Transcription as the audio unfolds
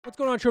What's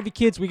going on, Trophy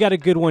Kids? We got a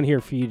good one here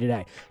for you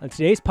today. On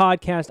today's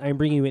podcast, I'm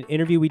bringing you an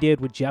interview we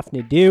did with Jeff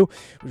Nadeau.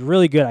 It was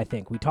really good, I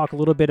think. We talk a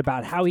little bit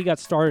about how he got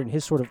started and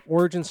his sort of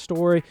origin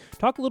story.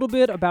 Talk a little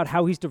bit about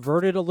how he's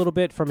diverted a little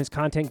bit from his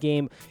content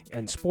game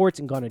and sports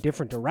and gone a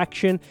different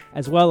direction,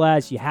 as well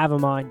as you have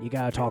him on, you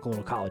got to talk a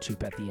little college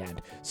hoop at the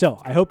end.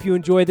 So I hope you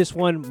enjoy this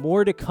one.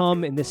 More to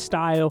come in this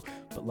style,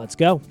 but let's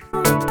go.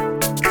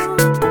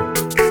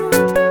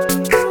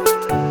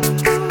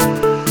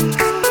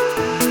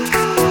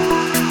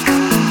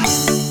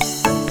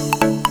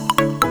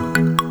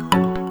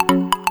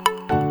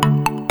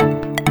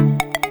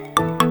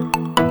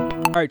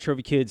 All right,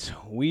 Trophy Kids,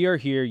 we are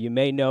here. You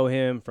may know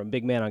him from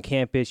Big Man on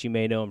Campus. You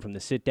may know him from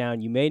The Sit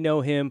Down. You may know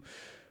him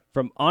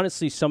from,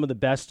 honestly, some of the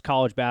best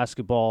college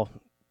basketball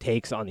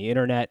takes on the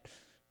internet.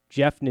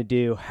 Jeff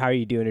Nadeau, how are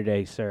you doing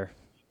today, sir?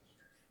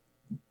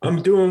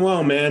 I'm doing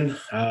well, man.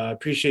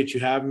 Appreciate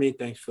you having me.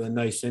 Thanks for the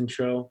nice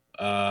intro.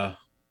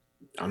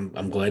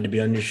 I'm glad to be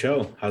on your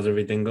show. How's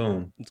everything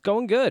going? It's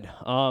going good.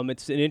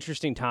 It's an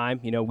interesting time.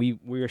 You know, we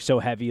are so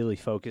heavily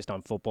focused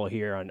on football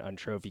here on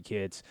Trophy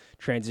Kids,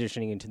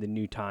 transitioning into the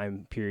new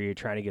time period,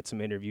 trying to get some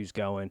interviews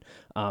going.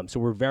 So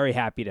we're very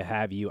happy to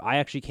have you. I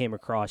actually came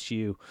across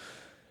you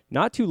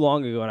not too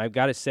long ago, and I've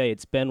got to say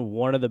it's been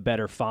one of the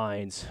better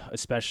finds,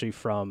 especially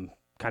from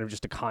kind of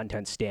just a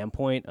content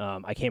standpoint.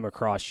 I came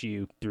across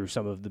you through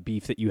some of the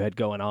beef that you had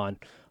going on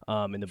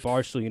in the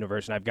Barstool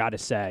universe, and I've got to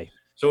say,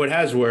 so it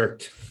has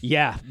worked.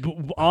 Yeah,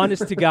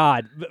 honest to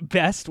God,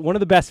 one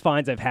of the best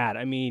finds I've had.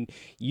 I mean,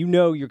 you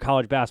know your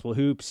college basketball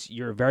hoops.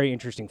 You're a very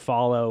interesting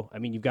follow. I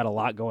mean, you've got a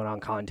lot going on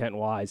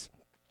content-wise.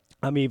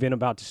 I'm even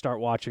about to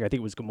start watching, I think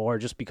it was Gomorrah,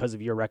 just because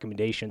of your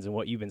recommendations and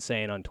what you've been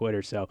saying on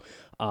Twitter. So,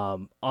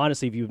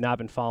 honestly, if you've not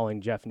been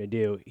following Jeff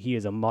Nadeau, he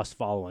is a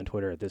must-follow on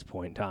Twitter at this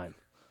point in time.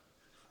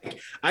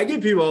 I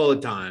get people all the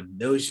time.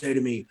 They always say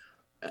to me,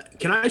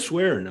 can I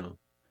swear or no?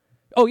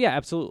 Oh, yeah,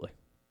 absolutely.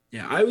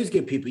 Yeah, I always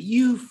get people,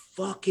 you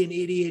fucking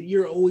idiot.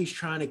 You're always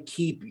trying to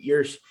keep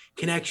your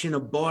connection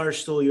to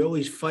Barstool. You're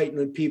always fighting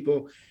with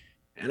people.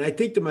 And I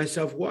think to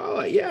myself,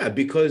 well, yeah,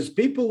 because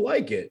people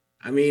like it.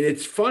 I mean,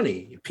 it's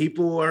funny.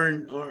 People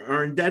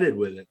are indebted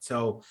with it.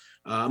 So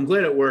I'm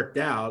glad it worked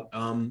out.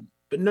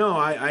 But no,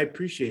 I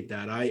appreciate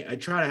that. I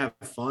try to have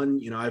fun.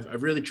 You know,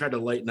 I've really tried to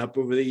lighten up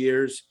over the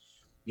years.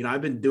 You know,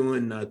 I've been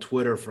doing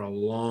Twitter for a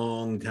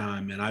long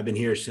time, and I've been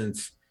here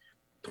since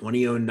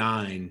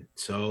 2009.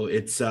 So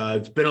it's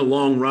been a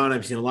long run.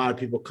 I've seen a lot of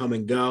people come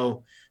and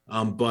go.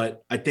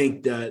 But I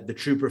think the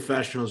true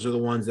professionals are the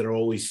ones that are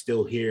always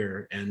still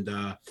here. And,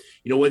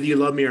 you know, whether you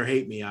love me or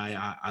hate me,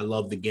 I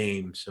love the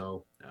game.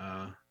 So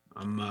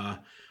I'm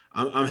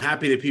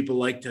happy that people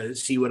like to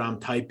see what I'm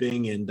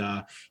typing. And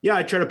yeah,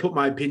 I try to put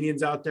my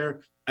opinions out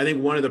there. I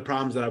think one of the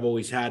problems that I've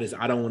always had is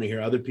I don't want to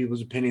hear other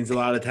people's opinions a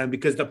lot of the time,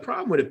 because the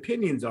problem with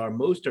opinions are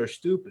most are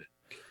stupid.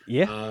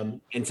 Yeah.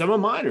 And some of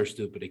mine are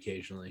stupid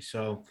occasionally.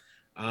 So,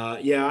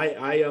 yeah,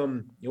 I you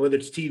know, whether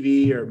it's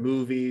TV or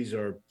movies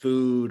or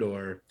food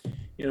or,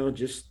 you know,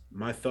 just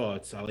my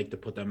thoughts, I like to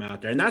put them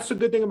out there. And that's the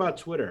good thing about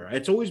Twitter.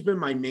 It's always been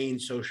my main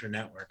social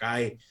network.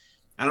 I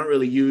don't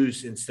really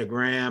use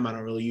Instagram. I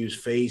don't really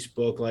use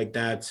Facebook like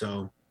that.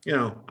 So, you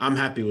know, I'm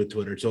happy with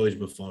Twitter. It's always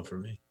been fun for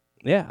me.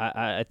 Yeah,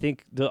 I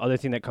think the other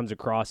thing that comes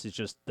across is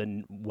just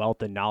the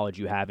wealth of knowledge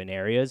you have in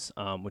areas,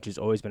 which has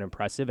always been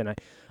impressive. And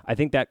I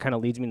think that kind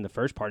of leads me in the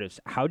first part is,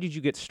 how did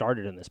you get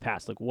started in this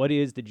past? Like, what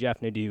is the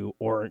Jeff Nadeau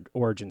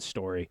origin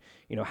story?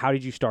 You know, how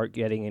did you start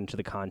getting into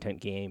the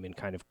content game and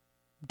kind of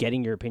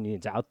getting your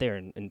opinions out there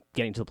and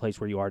getting to the place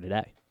where you are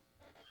today?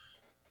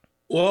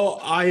 Well,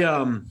 I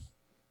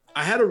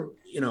had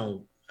you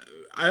know,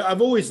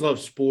 I've always loved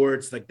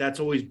sports. Like,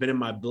 that's always been in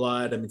my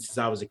blood. I mean, since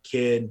I was a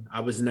kid, I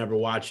was never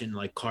watching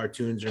like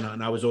cartoons or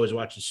nothing. I was always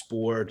watching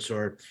sports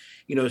or,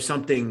 you know,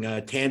 something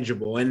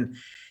tangible. And,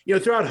 you know,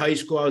 throughout high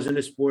school, I was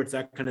into sports,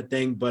 that kind of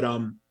thing. But,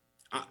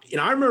 you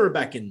know, I remember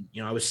back in,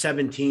 you know, I was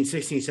 16,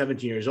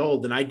 17 years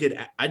old, and I did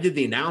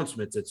the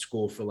announcements at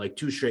school for like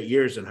 2 straight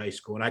years in high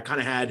school. And I kind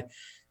of had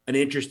an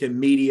interest in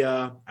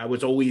media. I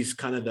was always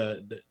kind of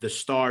the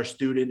star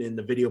student in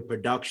the video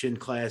production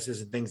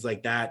classes and things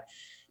like that.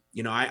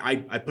 You know, I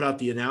put out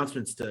the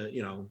announcements to,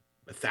 you know,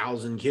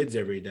 1,000 kids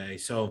every day.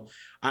 So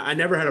I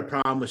never had a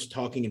problem with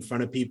talking in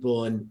front of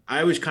people. And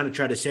I always kind of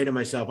try to say to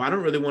myself, I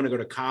don't really want to go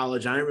to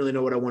college. I didn't really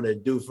know what I wanted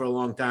to do for a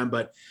long time,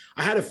 but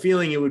I had a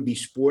feeling it would be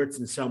sports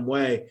in some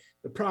way.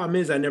 The problem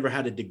is I never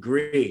had a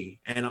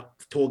degree, and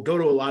to go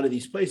to a lot of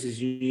these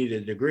places, you need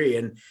a degree.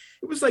 And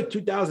it was like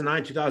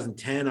 2009,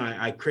 2010,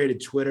 I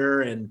created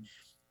Twitter, and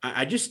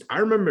I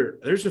remember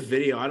there's a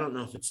video, I don't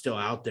know if it's still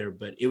out there,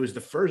 but it was the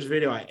first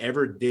video I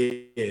ever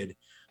did.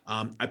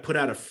 I put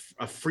out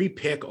a free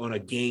pick on a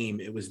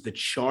game. It was the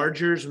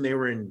Chargers when they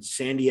were in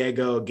San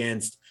Diego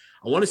against,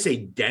 I want to say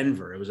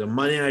Denver. It was a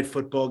Monday Night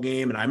Football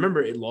game, and I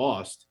remember it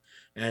lost.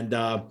 And,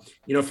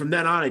 you know, from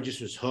then on, I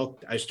just was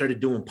hooked. I started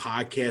doing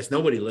podcasts.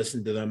 Nobody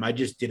listened to them. I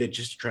just did it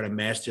just to try to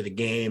master the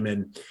game.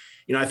 And,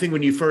 you know, I think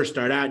when you first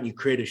start out and you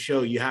create a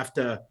show, you have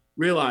to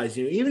realize,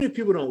 you know, even if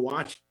people don't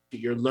watch it,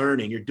 you're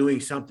learning, you're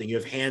doing something, you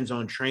have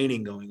hands-on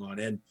training going on.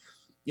 And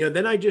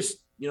then I just,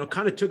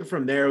 kind of took it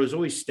from there. It was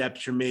always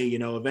steps for me,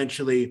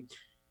 eventually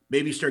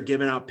maybe start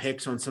giving out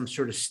picks on some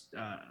sort of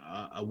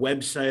a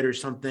website or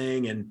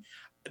something. And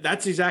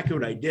that's exactly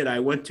what I did. I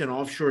went to an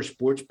offshore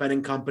sports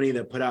betting company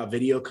that put out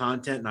video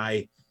content,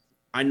 and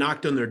I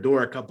knocked on their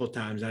door a couple of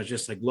times. I was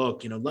just like,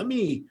 look, let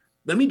me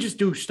just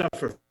do stuff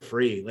for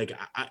free. Like,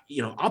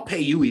 I'll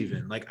pay you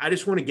even. Like, I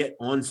just want to get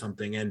on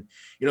something. And,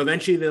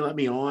 eventually they let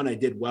me on. I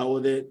did well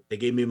with it. They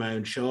gave me my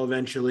own show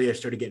eventually. I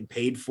started getting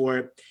paid for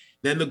it.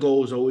 Then the goal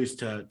was always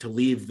to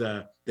leave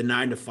the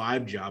 9 to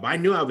 5 job. I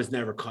knew I was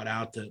never cut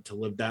out to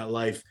live that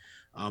life.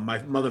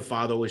 My mother and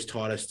father always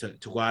taught us to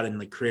go out and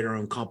like create our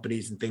own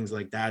companies and things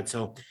like that.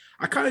 So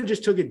I kind of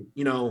just took it,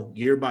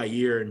 year by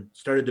year and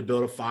started to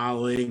build a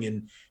following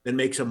and then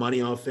make some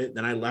money off it.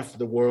 Then I left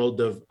the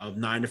world of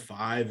 9 to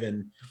 5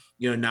 and,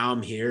 now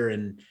I'm here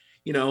and,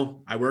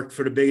 I work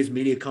for the biggest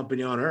media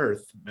company on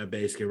earth,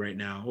 basically right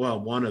now. Well,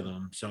 one of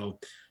them. So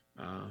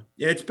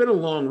yeah, it's been a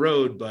long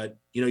road, but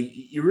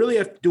you really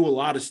have to do a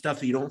lot of stuff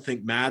that you don't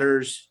think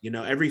matters.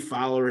 Every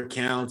follower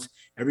counts,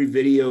 every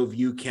video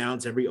view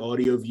counts, every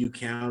audio view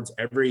counts,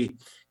 every,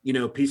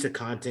 piece of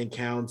content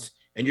counts.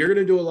 And you're going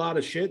to do a lot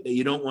of shit that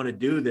you don't want to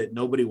do that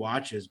nobody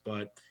watches,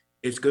 but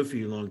it's good for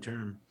you long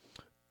term.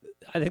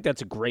 I think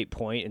that's a great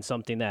point and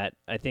something that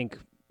I think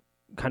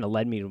kind of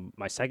led me to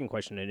my second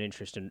question and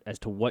interest in as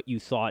to what you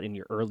thought in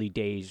your early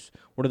days.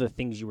 What are the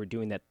things you were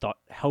doing that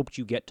helped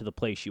you get to the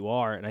place you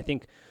are? And I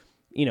think,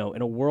 in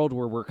a world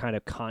where we're kind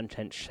of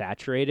content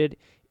saturated,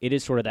 it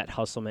is sort of that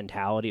hustle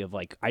mentality of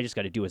like, I just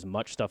got to do as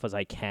much stuff as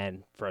I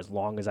can for as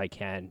long as I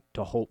can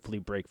to hopefully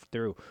break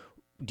through.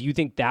 Do you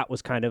think that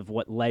was kind of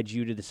what led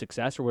you to the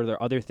success, or were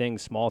there other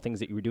things, small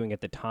things that you were doing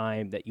at the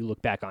time that you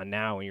look back on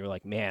now and you're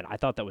like, man, I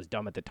thought that was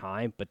dumb at the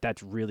time, but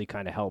that's really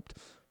kind of helped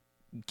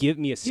give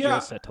me a skill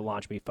set to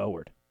launch me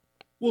forward?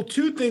 Well,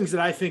 two things that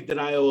I think that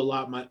I owe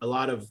a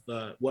lot of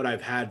what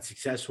I've had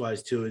success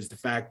wise to is the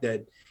fact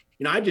that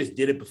I just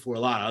did it before a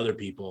lot of other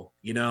people.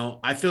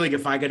 I feel like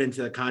if I got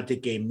into the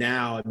content game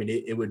now, I mean,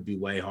 it would be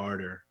way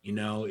harder.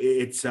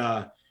 It's,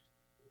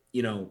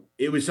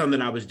 it was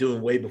something I was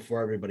doing way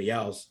before everybody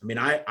else. I mean,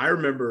 I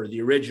remember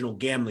the original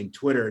gambling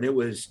Twitter, and it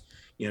was,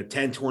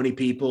 10, 20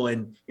 people.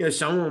 And,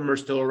 some of them are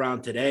still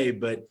around today,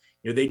 but,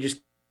 they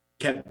just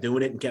kept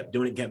doing it and kept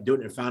doing it and kept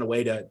doing it and found a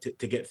way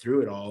to get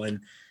through it all.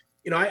 And,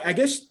 I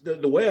guess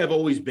the way I've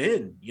always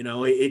been,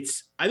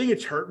 I think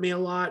it's hurt me a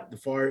lot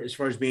as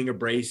far as being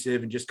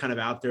abrasive and just kind of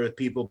out there with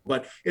people,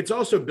 but it's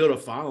also built a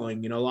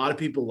following. A lot of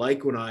people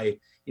like when I,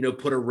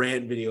 put a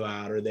rant video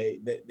out, or they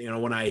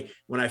when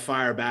I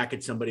fire back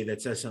at somebody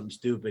that says something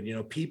stupid,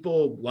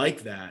 people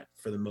like that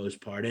for the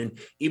most part. And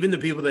even the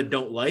people that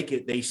don't like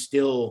it, they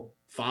still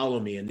follow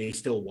me and they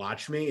still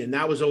watch me. And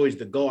that was always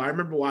the goal. I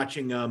remember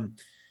watching,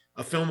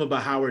 a film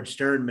about Howard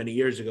Stern many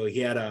years ago. He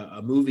had a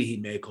movie he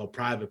made called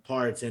Private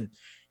Parts. And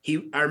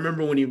I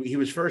remember when he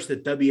was first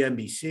at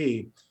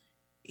WNBC,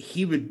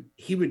 he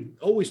would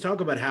always talk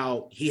about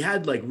how he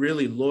had like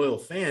really loyal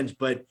fans,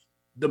 but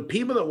the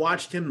people that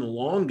watched him the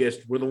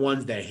longest were the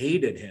ones that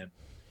hated him.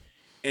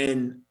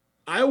 And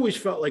I always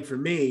felt like for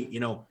me,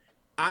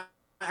 I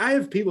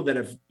have people that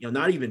have,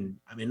 not even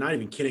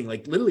kidding,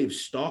 like literally have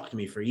stalked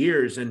me for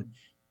years. And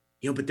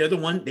but they're the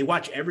one, they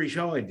watch every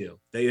show I do.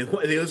 They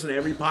listen to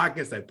every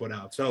podcast I put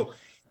out. So,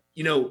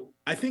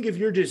 I think if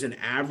you're just an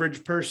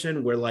average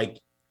person where like,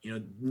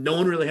 no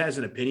one really has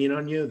an opinion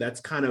on you, that's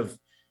kind of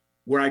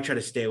where I try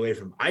to stay away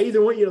from. I either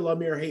want you to love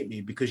me or hate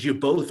me, because you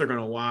both are going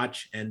to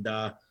watch. And,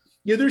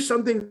 there's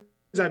some things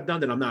I've done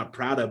that I'm not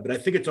proud of, but I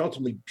think it's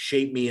ultimately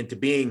shaped me into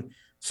being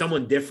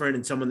someone different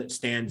and someone that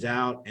stands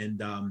out.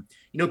 And,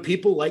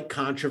 people like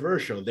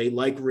controversial. They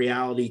like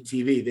reality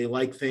TV. They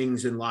like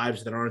things in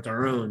lives that aren't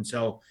our own.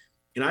 So,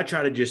 I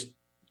try to just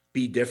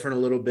be different a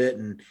little bit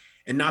and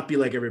not be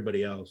like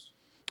everybody else.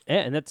 Yeah,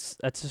 and that's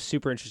a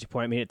super interesting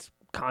point. I mean, it's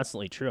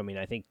constantly true. I mean,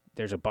 I think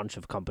there's a bunch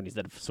of companies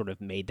that have sort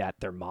of made that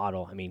their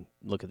model. I mean,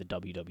 look at the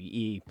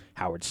WWE,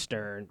 Howard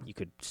Stern. You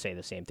could say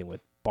the same thing with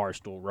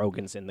Barstool.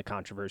 Rogan's in the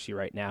controversy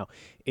right now.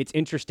 It's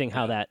interesting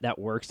how that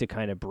works to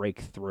kind of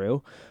break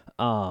through.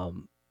 But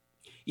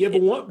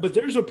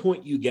there's a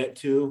point you get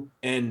to,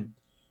 and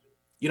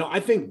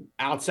I think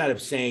outside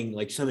of saying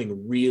like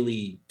something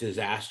really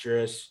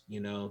disastrous,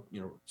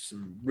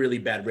 some really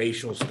bad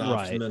racial stuff,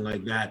 right, something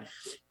like that,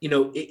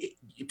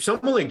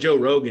 someone like Joe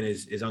Rogan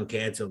is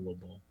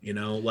uncancelable,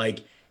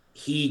 like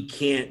he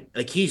can't,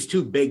 like he's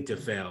too big to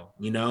fail,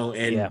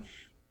 and yeah.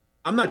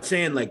 I'm not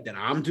saying like that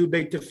I'm too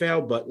big to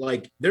fail, but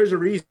like there's a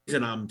reason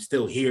I'm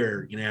still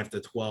here, after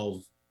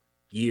 12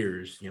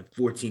 years,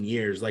 14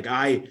 years, like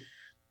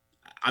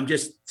I'm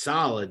just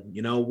solid,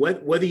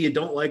 whether you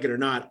don't like it or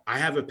not. I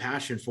have a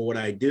passion for what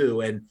I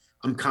do, and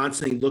I'm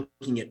constantly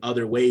looking at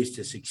other ways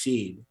to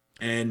succeed.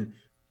 And,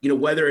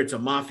 whether it's a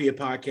mafia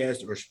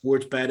podcast or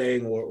sports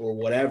betting or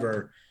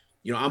whatever,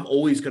 I'm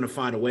always going to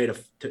find a way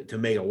to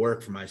make it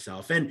work for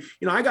myself. And,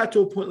 I got to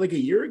a point like a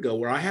year ago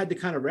where I had to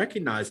kind of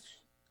recognize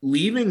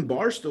leaving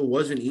Barstool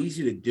wasn't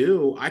easy to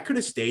do. I could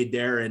have stayed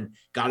there and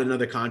got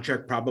another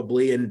contract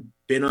probably and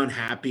been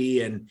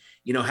unhappy and,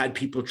 had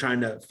people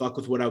trying to fuck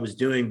with what I was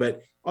doing.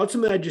 But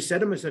ultimately I just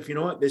said to myself, you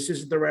know what, this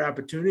isn't the right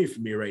opportunity for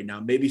me right now.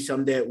 Maybe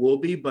someday it will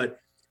be, but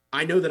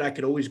I know that I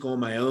could always go on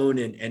my own,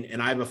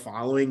 and I have a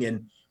following.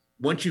 And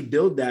once you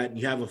build that and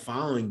you have a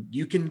following,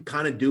 you can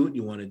kind of do what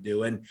you want to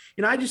do. And,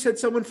 I just had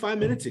someone 5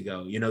 minutes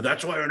ago,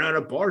 that's why we're not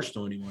at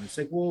Barstool anymore. It's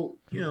like, well,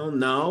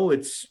 no,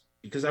 it's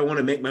because I want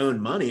to make my own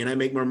money, and I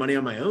make more money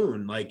on my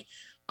own. Like,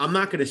 I'm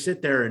not going to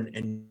sit there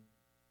and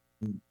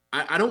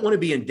I don't want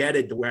to be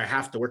indebted to where I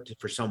have to work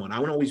for someone. I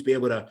want to always be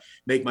able to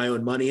make my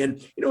own money. And,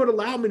 it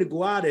allowed me to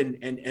go out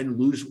and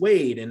lose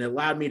weight, and it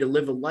allowed me to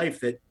live a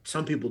life that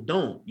some people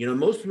don't.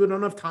 Most people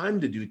don't have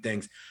time to do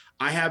things.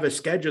 I have a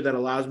schedule that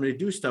allows me to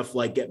do stuff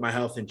like get my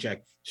health in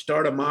check,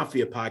 start a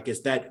Mafia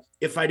podcast that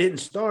if I didn't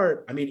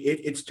start, I mean,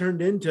 it's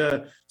turned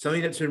into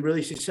something that's been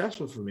really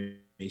successful for me.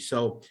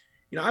 So,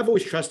 I've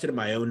always trusted in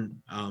my own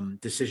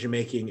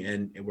decision-making,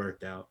 and it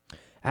worked out.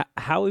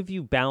 How have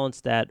you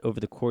balanced that over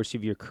the course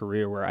of your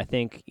career where I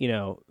think,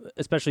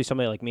 especially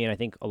somebody like me, and I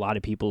think a lot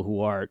of people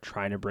who are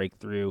trying to break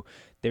through,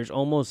 there's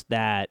almost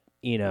that,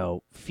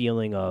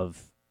 feeling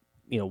of,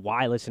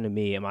 why listen to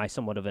me? Am I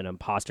somewhat of an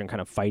imposter and kind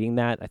of fighting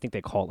that? I think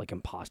they call it like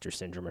imposter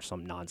syndrome or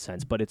some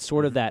nonsense, but it's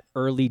sort of that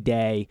early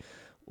day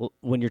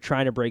when you're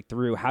trying to break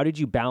through. How did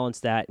you balance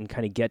that and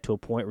kind of get to a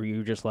point where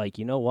you're just like,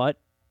 you know what?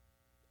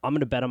 I'm going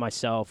to bet on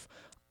myself.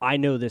 I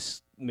know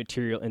this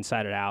material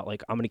inside and out.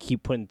 Like, I'm going to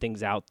keep putting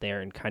things out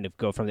there and kind of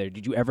go from there.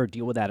 Did you ever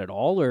deal with that at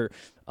all? Or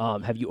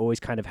have you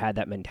always kind of had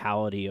that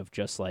mentality of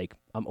just like,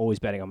 I'm always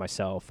betting on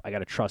myself. I got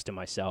to trust in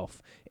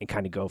myself and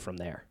kind of go from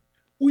there?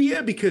 Well,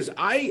 yeah, because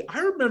I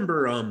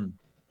remember,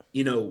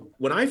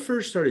 when I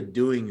first started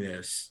doing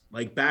this,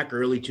 like back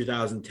early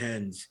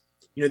 2010s,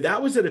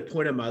 that was at a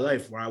point in my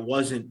life where I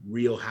wasn't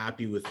real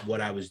happy with what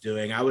I was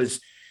doing. I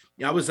was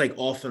like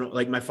often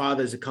like my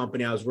father's a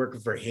company. I was working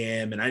for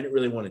him, and I didn't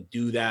really want to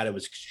do that. It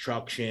was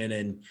construction,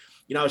 and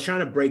I was trying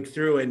to break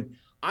through. And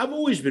I've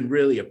always been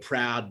really a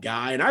proud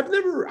guy, and I've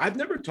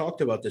never talked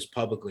about this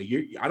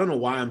publicly. I don't know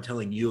why I'm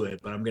telling you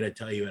it, but I'm going to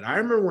tell you it. I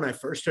remember when I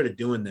first started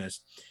doing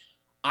this,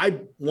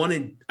 I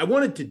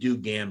wanted to do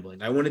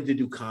gambling. I wanted to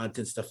do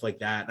content, stuff like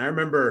that. And I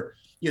remember,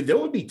 there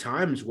would be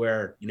times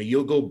where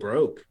you'll go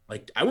broke.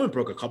 Like I went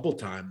broke a couple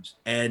times,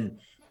 and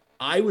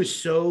I was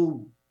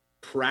so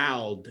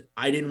proud.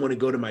 I didn't want to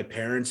go to my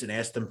parents and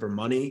ask them for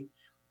money.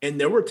 And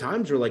there were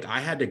times where like I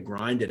had to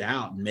grind it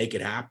out and make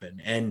it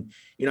happen. And,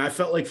 I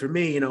felt like for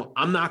me,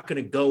 I'm not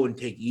going to go and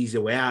take easy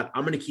way out.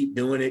 I'm going to keep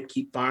doing it,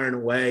 keep firing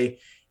away.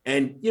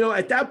 And,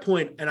 at that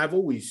point, and I've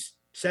always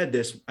said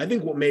this, I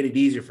think what made it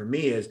easier for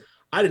me is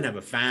I didn't have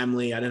a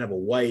family. I didn't have a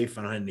wife.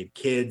 I don't have any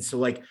kids. So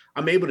like,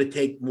 I'm able to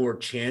take more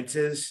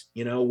chances,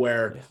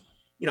 where,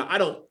 I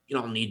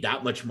don't need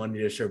that much money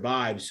to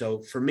survive.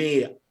 So for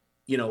me,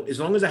 as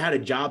long as I had a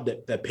job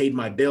that paid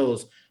my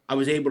bills, I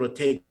was able to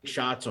take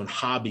shots on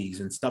hobbies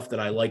and stuff that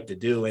I like to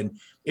do. And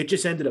it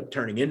just ended up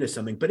turning into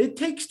something, but it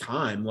takes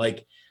time.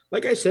 Like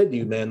I said to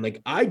you, man,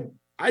 like I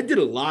did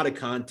a lot of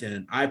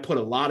content. I put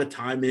a lot of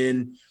time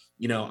in,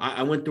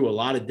 I went through a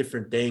lot of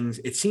different things.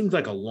 It seemed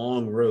like a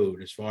long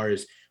road as far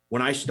as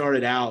when I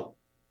started out,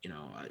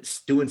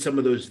 doing some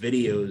of those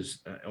videos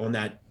on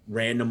that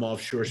random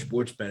offshore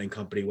sports betting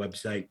company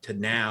website to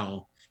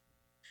now,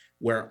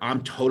 where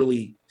I'm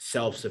totally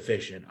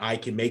self-sufficient. I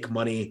can make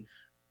money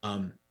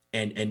and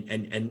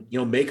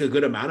make a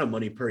good amount of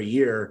money per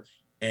year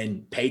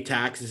and pay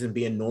taxes and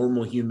be a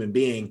normal human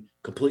being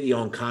completely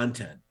on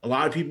content. A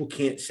lot of people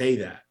can't say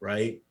that,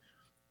 right?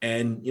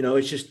 And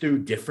it's just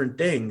through different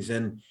things.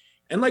 And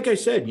like I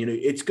said,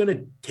 it's going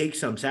to take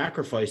some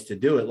sacrifice to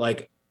do it.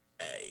 Like,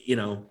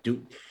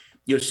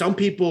 some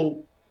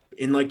people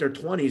in like their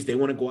 20s, they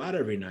want to go out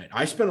every night.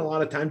 I spent a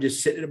lot of time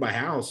just sitting in my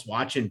house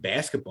watching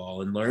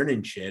basketball and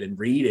learning shit and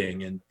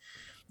reading. And,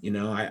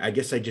 I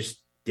guess I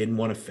just didn't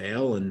want to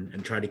fail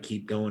and try to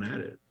keep going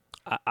at it.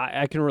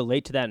 I can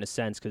relate to that in a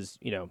sense because,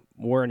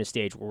 we're in a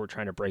stage where we're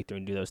trying to break through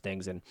and do those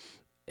things. And,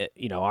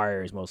 our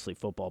area is mostly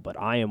football, but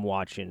I am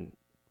watching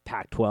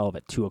Pac-12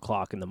 at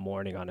 2:00 in the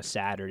morning on a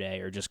Saturday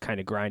or just kind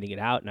of grinding it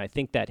out. And I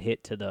think that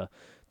hit to the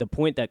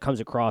point that comes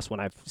across when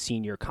I've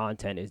seen your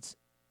content is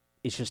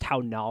it's just how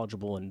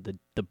knowledgeable and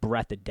the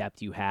breadth and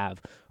depth you have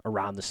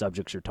around the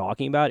subjects you're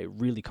talking about. It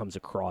really comes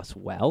across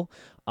well.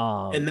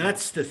 And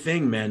that's the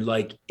thing, man.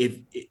 Like if,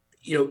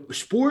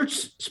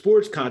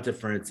 sports content,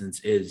 for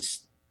instance,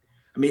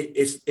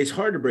 it's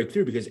hard to break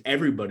through because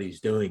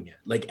everybody's doing it.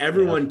 Like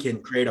everyone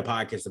can create a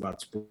podcast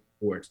about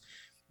sports.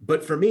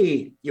 But for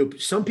me,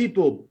 some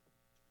people,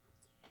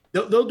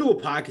 they'll do a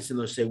podcast and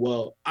they'll say,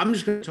 well, I'm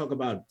just going to talk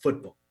about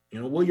football.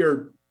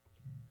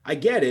 I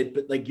get it,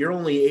 but like you're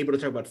only able to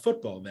talk about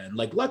football then.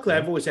 Like luckily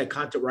I've always had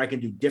content where I can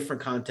do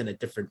different content at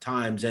different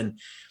times. And,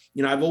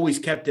 I've always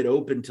kept it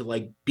open to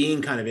like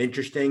being kind of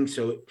interesting.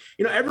 So,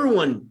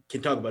 everyone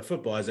can talk about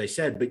football, as I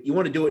said, but you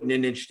want to do it in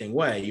an interesting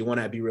way. You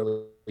want to be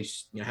really,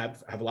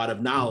 have a lot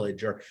of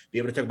knowledge or be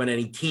able to talk about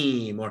any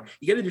team, or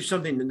you got to do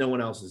something that no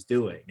one else is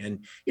doing.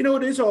 And,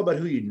 it is all about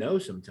who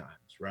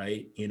sometimes,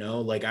 right?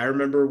 Like I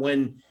remember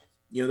when,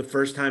 the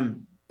first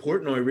time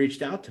Portnoy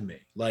reached out to me.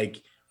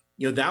 Like,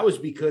 that was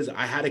because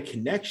I had a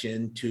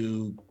connection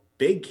to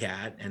Big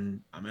Cat.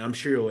 And I mean, I'm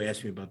sure you'll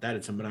ask me about that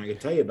at some point. I can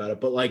tell you about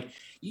it. But like,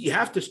 you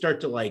have to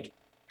start to like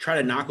try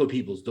to knock on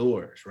people's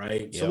doors,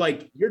 right? Yep. So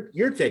like,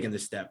 you're taking the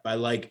step by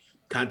like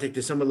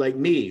contacting someone like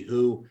me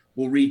who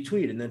will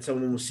retweet, and then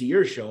someone will see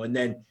your show, and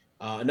then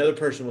another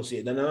person will see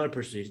it. Then another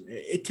person sees it.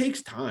 It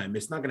takes time.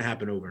 It's not going to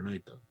happen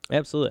overnight, though.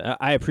 Absolutely.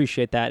 I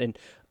appreciate that. And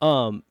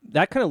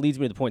that kind of leads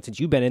me to the point, since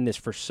you've been in this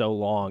for so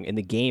long and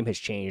the game has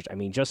changed. I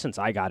mean, just since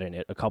I got in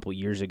it a couple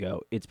years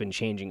ago, it's been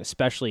changing,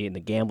 especially in the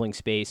gambling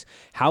space.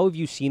 How have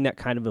you seen that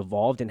kind of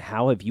evolved, and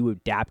how have you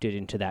adapted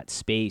into that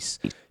space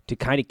to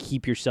kind of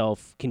keep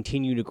yourself,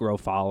 continue to grow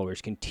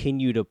followers,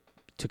 continue to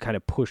kind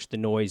of push the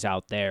noise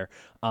out there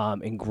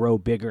and grow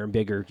bigger and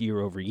bigger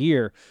year over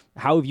year?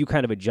 How have you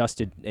kind of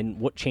adjusted, and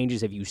what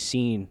changes have you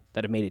seen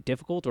that have made it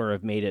difficult or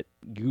have made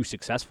you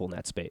successful in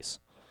that space?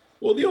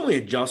 Well, the only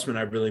adjustment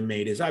I've really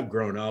made is I've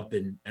grown up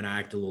and I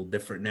act a little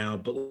different now.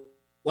 But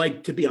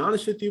like, to be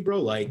honest with you,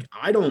 bro, like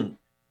I don't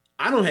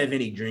have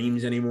any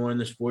dreams anymore in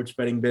the sports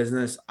betting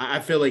business. I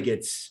feel like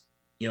it's,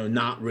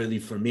 not really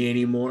for me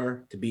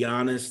anymore, to be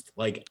honest.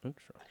 Like,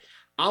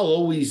 I'll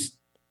always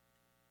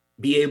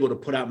be able to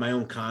put out my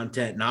own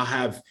content, and I'll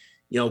have,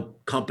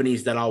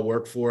 companies that I'll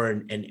work for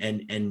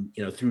and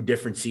through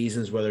different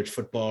seasons, whether it's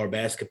football or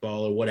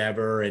basketball or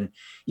whatever. And,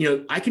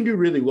 I can do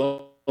really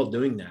well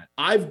doing that.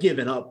 I've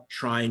given up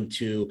trying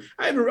to,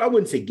 I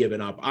wouldn't say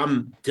given up.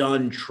 I'm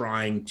done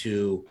trying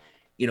to,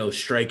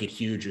 strike it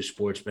huge with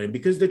sports betting,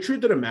 because the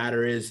truth of the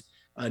matter is,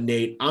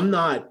 Nate, I'm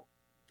not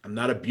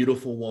a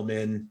beautiful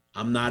woman.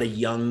 I'm not a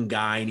young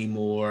guy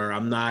anymore.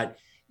 I'm not,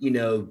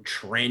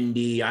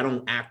 trendy. I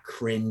don't act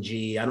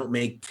cringy. I don't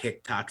make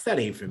TikToks. That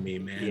ain't for me,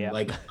 man. Yeah.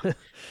 Like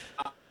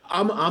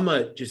I'm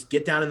a just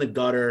get down in the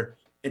gutter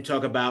and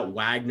talk about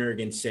Wagner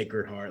against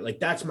Sacred Heart. Like,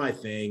 that's my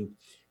thing.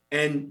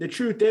 And the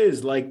truth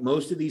is, like,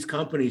 most of these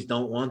companies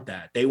don't want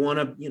that. They want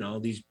to,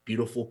 these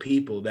beautiful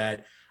people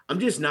that I'm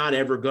just not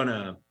ever going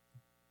to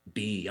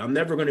be. I'm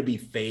never going to be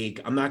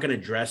fake. I'm not going to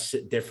dress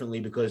differently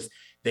because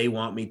they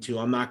want me to.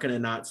 I'm not going to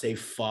not say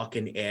fuck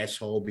an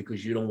asshole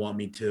because you don't want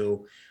me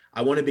to.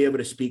 I want to be able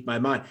to speak my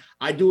mind.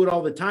 I do it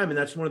all the time. And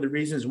that's one of the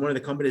reasons, one of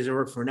the companies I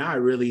work for now, I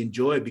really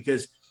enjoy,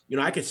 because,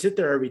 I could sit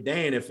there every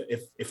day. And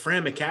if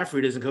Fran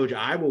McCaffrey doesn't coach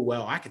Iowa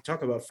well, I could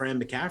talk about Fran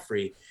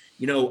McCaffrey.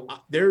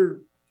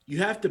 You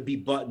have to be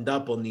buttoned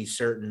up on these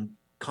certain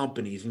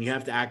companies, and you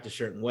have to act a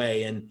certain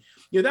way. And,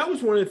 that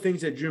was one of the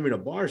things that drew me to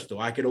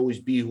Barstool. I could always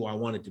be who I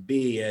wanted to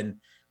be. And,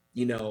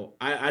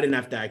 I didn't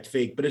have to act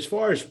fake. But as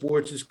far as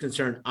sports is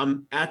concerned,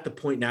 I'm at the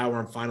point now where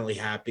I'm finally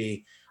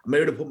happy. I'm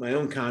able to put my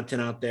own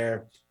content out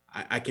there.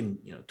 I can,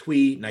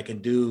 tweet, and I can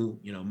do,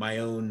 my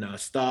own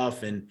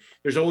stuff. And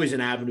there's always an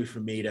avenue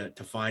for me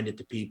to find it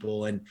to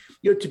people. And,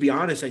 to be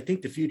honest, I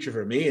think the future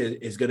for me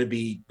is going to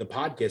be the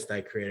podcast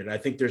I created. I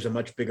think there's a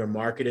much bigger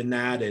market in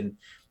that, and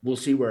we'll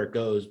see where it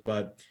goes.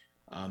 But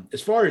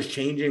as far as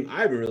changing,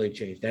 I haven't really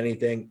changed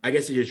anything. I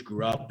guess I just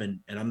grew up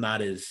and I'm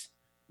not as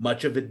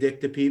much of a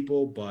dick to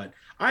people. But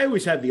I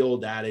always have the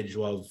old adage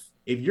of,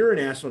 if you're an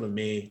asshole to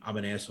me, I'm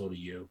an asshole to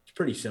you. It's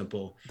pretty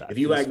simple. If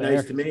you act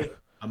nice to me,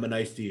 I'm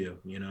nice to you,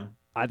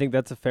 I think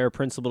that's a fair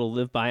principle to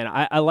live by. And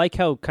I like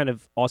how kind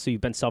of also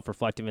you've been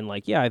self-reflective and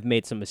like, yeah, I've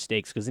made some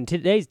mistakes, because in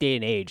today's day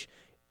and age,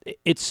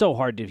 it's so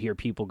hard to hear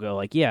people go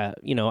like, yeah,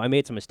 I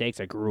made some mistakes.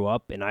 I grew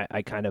up and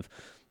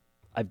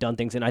I've done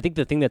things. And I think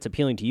the thing that's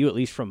appealing to you, at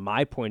least from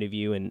my point of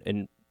view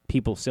and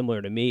people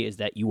similar to me, is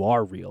that you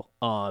are real,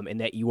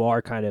 and that you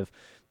are kind of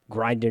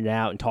grinding it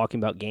out and talking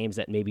about games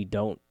that maybe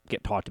don't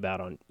get talked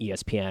about on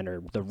ESPN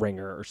or The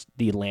Ringer or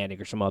The Atlantic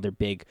or some other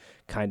big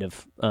kind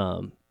of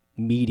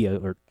media,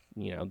 or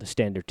the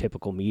standard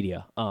typical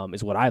media,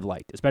 is what I've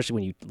liked, especially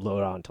when you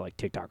load on to like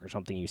TikTok or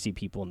something. You see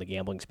people in the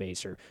gambling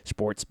space or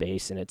sports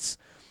space, and it's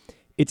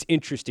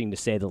interesting to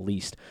say the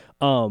least.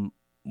 One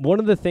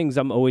of the things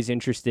I'm always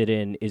interested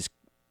in is,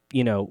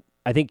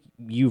 I think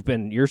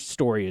your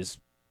story is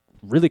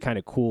really kind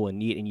of cool and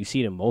neat, and you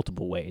see it in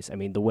multiple ways. I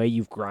mean, the way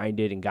you've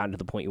grinded and gotten to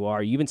the point you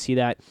are, you even see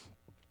that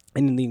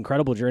in the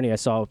incredible journey I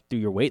saw through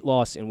your weight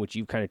loss, in which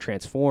you've kind of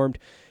transformed.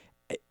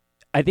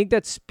 I think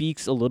that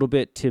speaks a little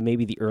bit to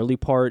maybe the early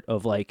part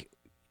of like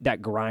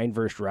that grind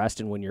versus rest.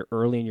 And when you're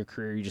early in your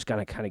career, you just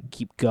gotta kind of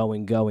keep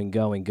going.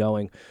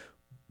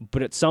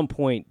 But at some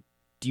point,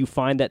 do you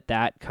find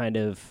that kind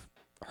of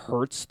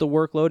hurts the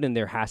workload, and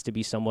there has to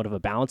be somewhat of a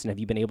balance? And have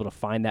you been able to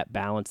find that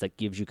balance that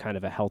gives you kind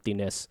of a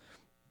healthiness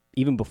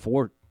even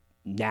before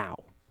now,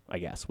 I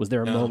guess? Was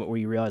there a moment where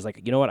you realized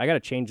like, you know what, I got to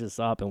change this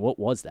up? And what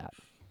was that?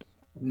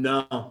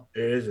 No,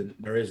 there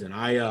isn't.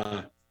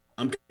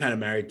 I'm kind of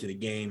married to the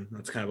game.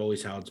 That's kind of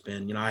always how it's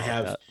been. I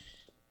have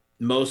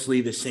mostly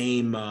the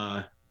same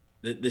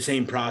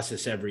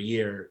process every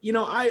year.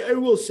 I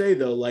will say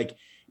though, like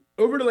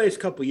over the last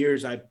couple of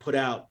years, I put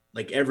out,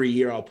 like every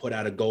year I'll put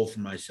out a goal for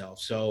myself.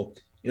 So,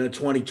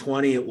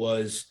 2020 it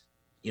was,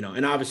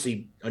 and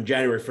obviously on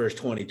January 1st,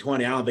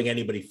 2020, I don't think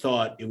anybody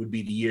thought it would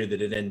be the year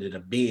that it ended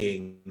up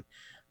being.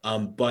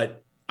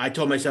 But I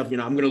told myself, I'm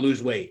going to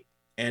lose weight.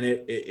 and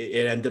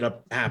it ended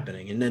up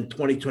happening. And then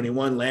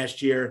 2021,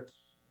 last year,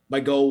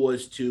 my goal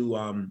was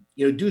to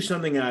do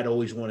something I'd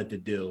always wanted to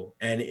do,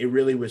 and it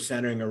really was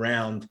centering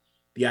around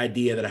the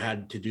idea that I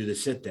had to do the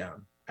sit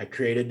down. I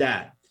created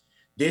that.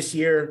 This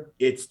year,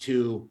 it's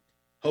to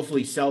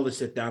hopefully sell the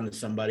sit down to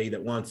somebody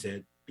that wants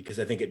it, because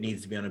I think it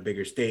needs to be on a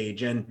bigger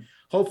stage, and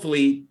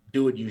hopefully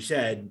do what you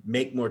said,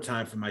 make more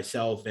time for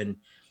myself. And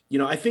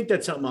I think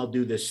that's something I'll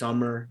do this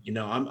summer.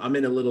 I'm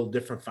in a little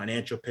different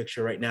financial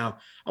picture right now.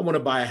 I want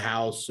to buy a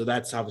house, so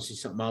that's obviously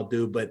something I'll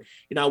do. But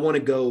I want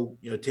to go,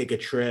 take a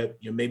trip.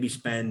 Maybe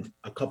spend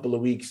a couple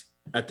of weeks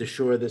at the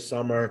shore this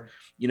summer.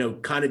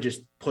 Kind of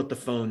just put the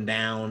phone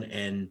down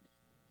and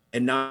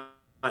not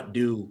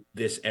do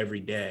this every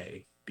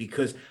day,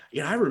 because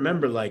I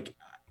remember, like,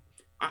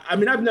 I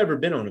mean, I've never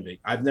been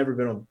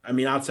on, I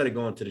mean, outside of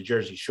going to the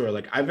Jersey Shore,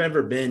 like I've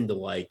never been to,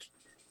 like,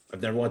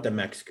 I've never went to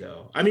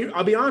Mexico. I mean,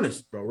 I'll be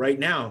honest, bro. Right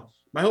now,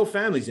 my whole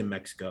family's in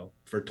Mexico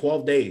for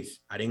 12 days.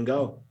 I didn't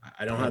go.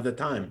 I don't have the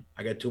time.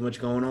 I got too much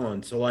going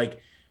on. So,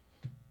 like,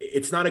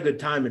 it's not a good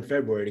time in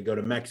February to go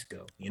to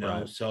Mexico,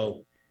 Right.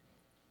 So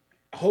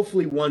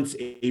hopefully once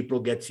April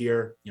gets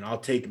here, I'll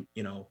take,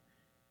 we'll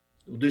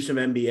do some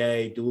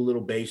NBA, do a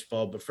little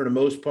baseball. But for the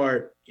most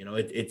part,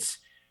 it's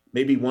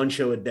maybe one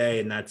show a day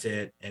and that's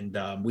it. And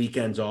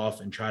weekends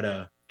off, and try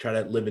to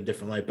live a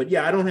different life. But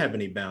yeah, I don't have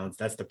any balance.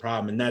 That's the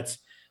problem. And that's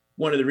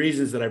one of the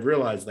reasons that I've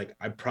realized, like,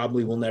 I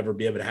probably will never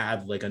be able to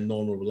have like a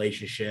normal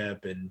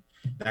relationship and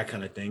that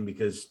kind of thing,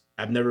 because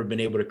I've never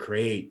been able to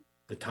create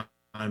the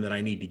time that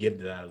I need to give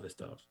to that other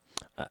stuff.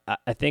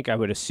 I think I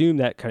would assume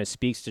that kind of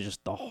speaks to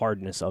just the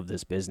hardness of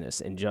this business,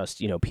 and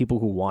just, people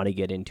who want to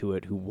get into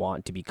it, who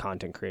want to be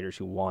content creators,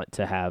 who want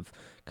to have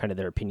kind of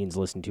their opinions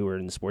listened to or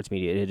in the sports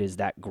media. It is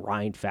that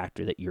grind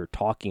factor that you're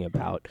talking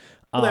about.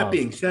 Well, that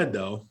being said,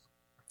 though,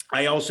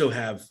 I also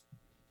have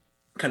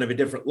kind of a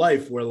different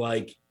life where,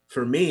 like,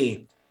 for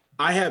me,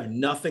 I have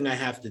nothing I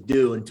have to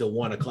do until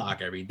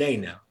 1:00 every day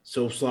now.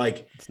 So it's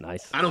like, It's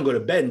nice. I don't go to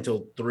bed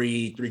until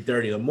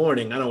 3:30 in the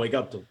morning. I don't wake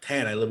up till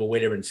 10. I live a way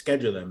different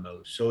schedule than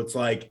most. So it's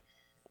like,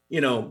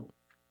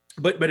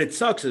 but it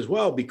sucks as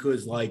well,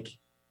 because, like,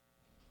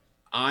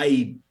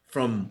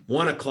 from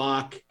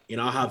 1:00,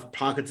 I'll have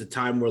pockets of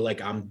time where,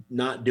 like, I'm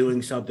not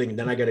doing something, and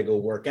then I got to go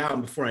work out.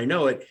 And before I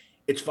know it,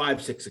 it's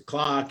 5, 6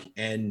 o'clock,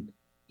 and,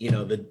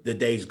 the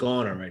day's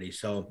gone already.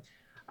 So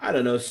I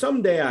don't know.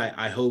 Someday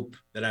I hope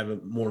that I have a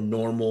more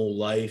normal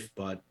life,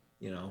 but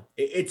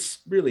it's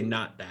really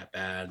not that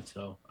bad.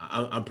 So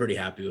I'm pretty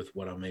happy with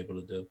what I'm able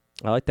to do.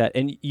 I like that.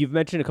 And you've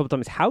mentioned a couple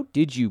times, how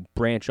did you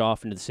branch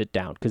off into the sit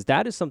down? Because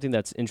that is something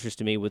that's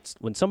interesting to me.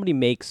 When somebody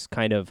makes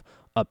kind of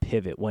a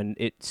pivot, when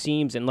it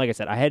seems, and like I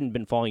said, I hadn't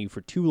been following you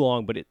for too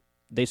long, but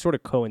they sort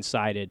of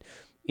coincided.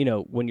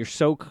 When you're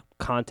so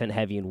content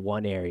heavy in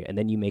one area and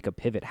then you make a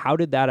pivot, how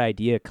did that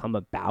idea come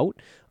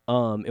about?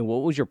 And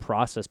what was your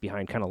process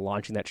behind kind of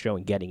launching that show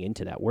and getting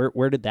into that?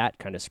 Where did that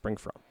kind of spring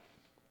from?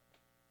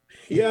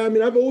 Yeah, I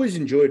mean, I've always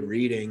enjoyed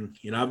reading.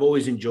 I've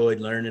always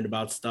enjoyed learning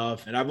about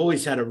stuff, and I've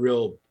always had a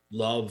real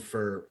love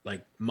for,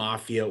 like,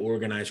 mafia,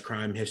 organized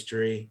crime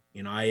history.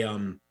 I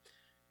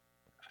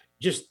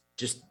just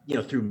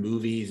through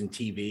movies and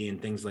TV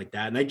and things like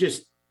that. And I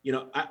just,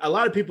 a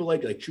lot of people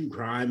like true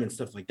crime and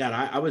stuff like that.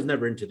 I was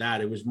never into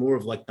that. It was more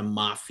of like the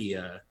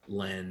mafia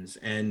lens.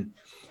 And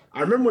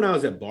I remember when I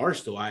was at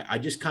Barstool, I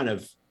just kind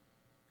of,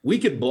 we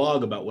could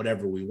blog about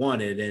whatever we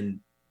wanted.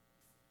 And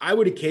I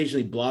would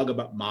occasionally blog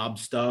about mob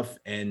stuff.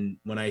 And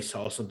when I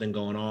saw something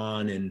going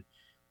on, and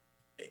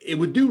it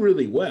would do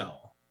really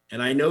well.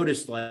 And I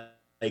noticed, like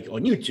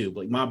on YouTube,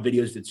 like, mob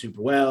videos did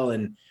super well.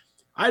 And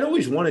I'd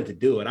always wanted to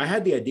do it. I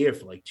had the idea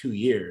for like 2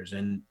 years.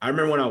 And I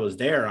remember when I was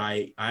there,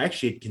 I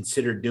actually had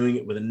considered doing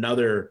it with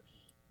another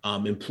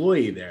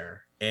employee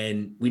there.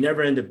 And we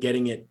never ended up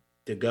getting it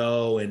to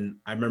go. And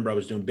I remember I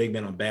was doing big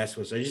man on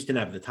basketball, so I just didn't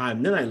have the time.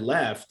 And then I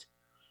left,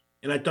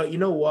 and I thought, you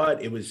know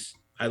what?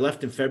 I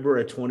left in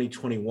February of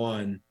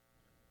 2021.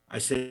 I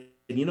said,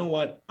 you know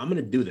what? I'm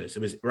going to do this.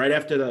 It was right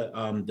after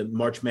the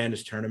March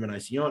Madness tournament. I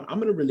said, you know what? I'm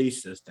going to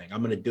release this thing.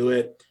 I'm going to do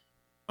it.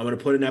 I'm going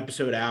to put an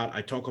episode out.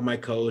 I talked with my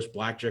co-host,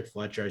 Blackjack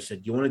Fletcher. I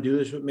said, you want to do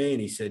this with me?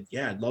 And he said,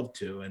 yeah, I'd love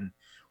to. And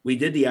we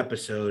did the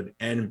episode.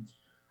 And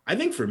I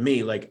think for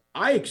me, like,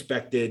 I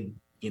expected,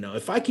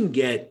 if I can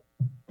get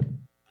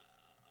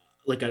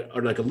like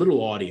a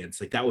little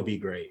audience, like, that would be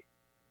great.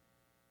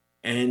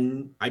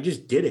 And I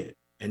just did it.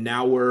 And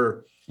now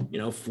we're,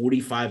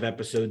 45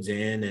 episodes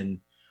in,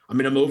 and I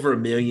mean, I'm over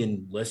 1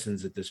 million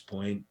listens at this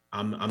point.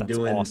 That's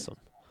doing awesome.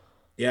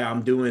 Yeah,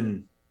 I'm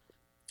doing,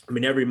 I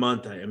mean, every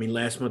month,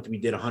 last month we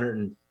did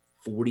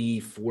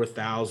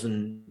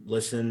 144,000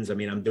 listens. I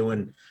mean, I'm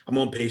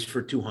on pace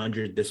for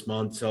 200 this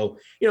month. So,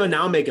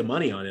 now I'm making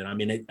money on it. I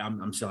mean,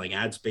 I'm selling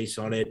ad space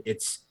on it.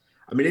 It's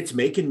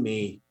making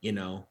me,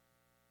 I'm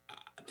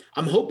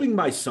hoping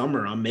by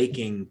summer I'm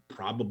making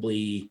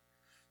probably,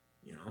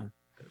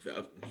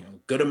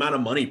 good amount of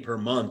money per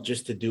month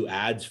just to do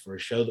ads for a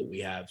show that we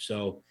have.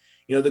 So,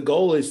 the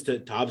goal is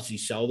to obviously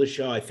sell the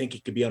show. I think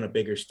it could be on a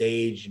bigger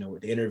stage,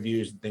 with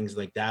interviews and things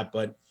like that.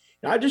 But,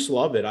 I just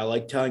love it. I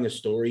like telling a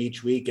story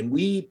each week, and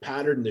we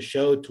patterned the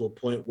show to a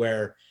point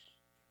where,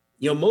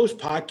 most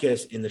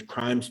podcasts in the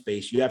crime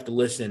space, you have to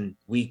listen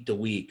week to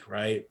week,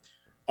 right?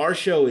 Our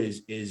show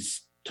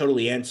is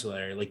totally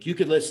ancillary. Like you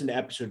could listen to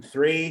episode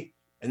 3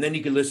 and then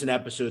you could listen to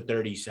episode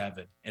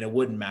 37 and it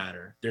wouldn't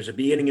matter. There's a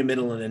beginning, a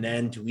middle, and an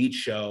end to each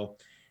show.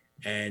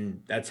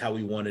 And that's how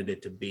we wanted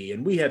it to be.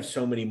 And we have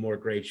so many more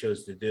great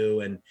shows to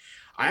do. And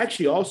I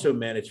actually also,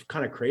 man, it's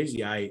kind of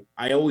crazy. I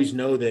always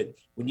know that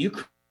when you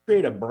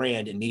create a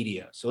brand in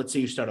media, so let's say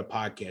you start a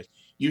podcast,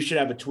 you should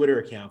have a Twitter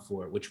account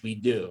for it, which we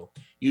do.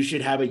 You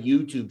should have a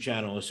YouTube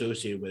channel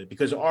associated with it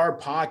because our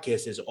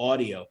podcast is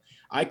audio.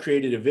 I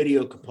created a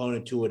video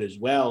component to it as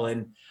well.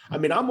 And I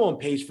mean, I'm on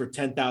pace for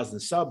 10,000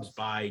 subs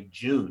by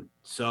June.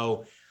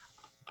 So,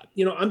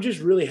 I'm just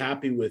really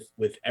happy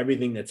with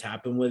everything that's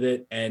happened with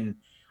it. And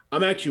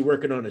I'm actually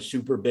working on a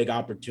super big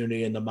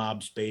opportunity in the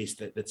mob space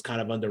that's kind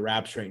of under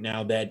wraps right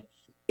now that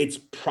it's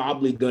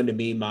probably going to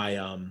be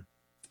my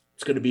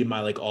it's going to be my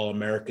like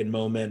all-American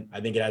moment.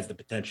 I think it has the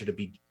potential to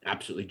be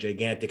absolutely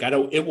gigantic.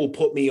 It will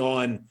put me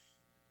on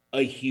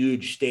a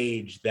huge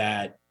stage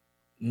that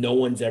no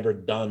one's ever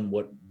done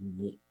what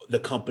the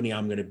company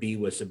I'm going to be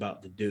was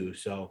about to do.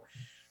 So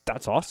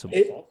That's awesome.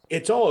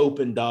 It's all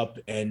opened up.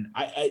 And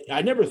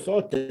I never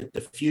thought that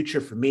the future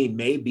for me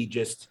may be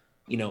just,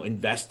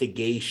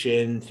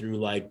 investigation through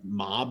like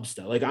mob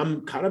stuff. Like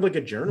I'm kind of like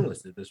a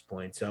journalist at this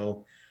point.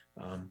 So,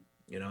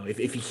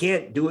 if you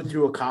can't do it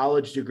through a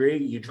college degree,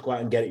 you just go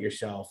out and get it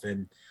yourself.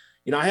 And,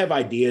 I have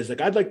ideas.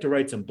 Like I'd like to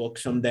write some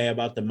books someday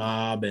about the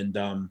mob and,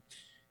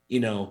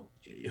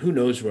 who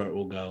knows where it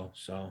will go.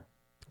 So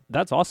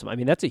That's awesome. I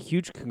mean, that's a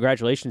huge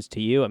congratulations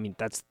to you. I mean,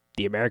 that's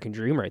the American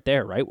dream right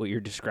there, right? What you're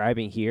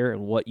describing here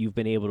and what you've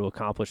been able to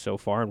accomplish so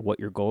far and what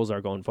your goals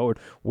are going forward.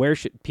 Where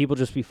should people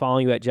just be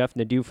following you at Jeff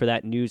Nadeau for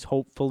that news,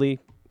 hopefully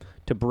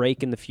to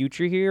break in the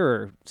future here?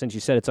 Or since you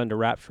said it's under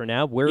wraps for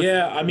now, what's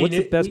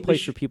the best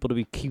place for people to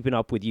be keeping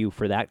up with you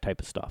for that type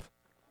of stuff?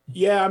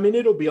 Yeah, I mean,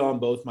 it'll be on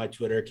both my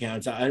Twitter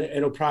accounts.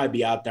 It'll probably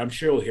be out there. I'm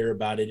sure we'll hear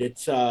about it.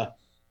 It's a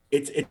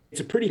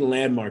pretty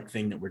landmark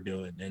thing that we're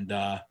doing. And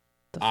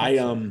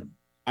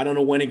I don't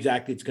know when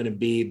exactly it's going to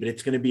be, but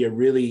it's going to be a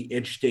really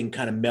interesting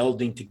kind of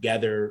melding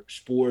together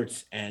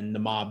sports and the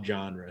mob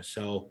genre.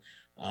 So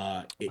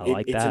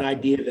it's an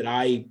idea that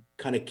I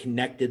kind of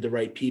connected the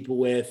right people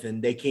with,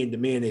 and they came to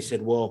me and they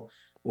said, well,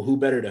 who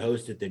better to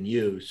host it than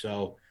you?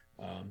 So,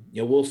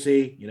 we'll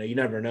see. You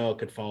never know. It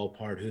could fall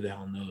apart. Who the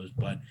hell knows?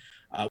 But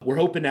we're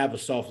hoping to have a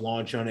soft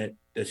launch on it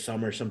this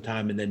summer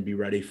sometime and then be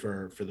ready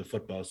for the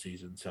football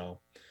season. So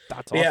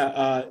that's awesome.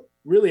 Yeah,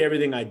 really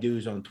everything I do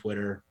is on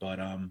Twitter,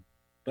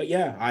 but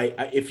yeah,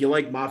 I if you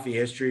like Mafia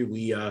history,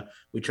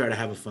 we try to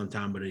have a fun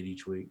time with it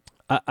each week.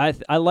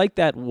 I like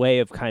that way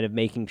of kind of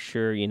making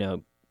sure,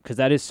 because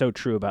that is so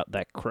true about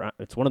that.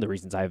 It's one of the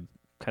reasons I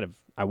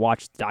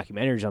watched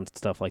documentaries on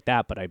stuff like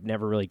that, but I've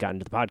never really gotten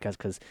to the podcast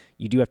because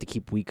you do have to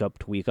keep week up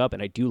to week up.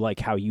 And I do like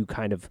how you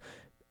kind of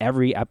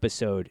every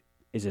episode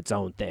is its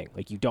own thing.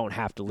 Like you don't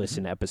have to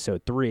listen to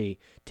episode 3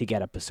 to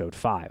get episode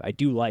 5. I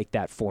do like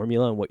that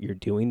formula and what you're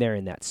doing there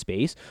in that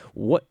space.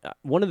 One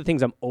of the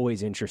things I'm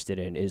always interested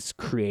in is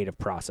creative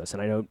process.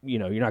 And I know, you're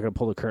not going to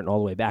pull the curtain all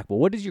the way back, but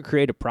what does your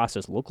creative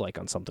process look like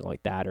on something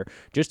like that? Or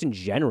just in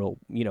general,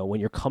 when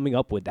you're coming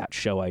up with that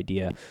show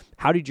idea,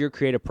 how did your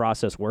creative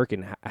process work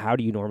and how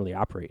do you normally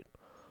operate?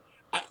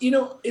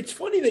 It's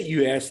funny that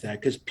you asked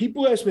that because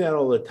people ask me that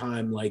all the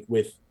time, like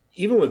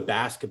even with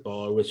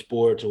basketball or with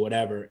sports or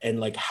whatever, and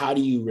like, how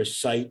do you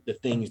recite the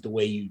things the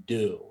way you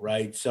do,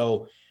 right?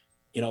 So,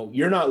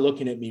 you're not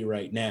looking at me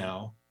right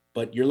now,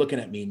 but you're looking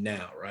at me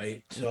now,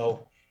 right?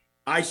 So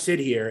I sit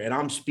here and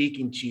I'm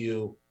speaking to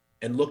you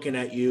and looking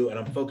at you and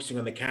I'm focusing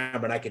on the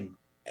camera and I can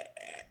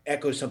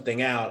echo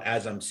something out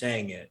as I'm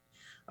saying it.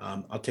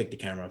 I'll take the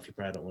camera off. You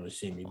probably don't want to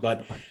see me,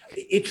 but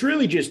it's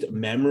really just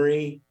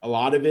memory, a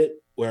lot of it,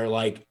 where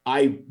like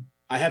I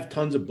have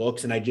tons of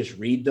books and I just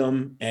read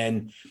them,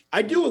 and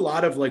I do a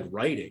lot of like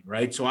writing,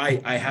 right? So I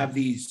have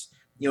these,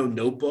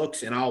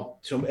 notebooks, and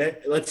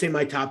let's say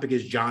my topic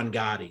is John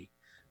Gotti.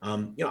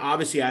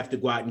 Obviously I have to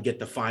go out and get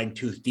the fine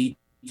tooth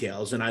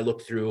details, and I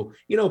look through,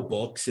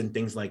 books and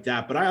things like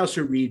that. But I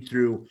also read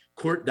through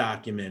court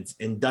documents,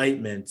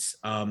 indictments,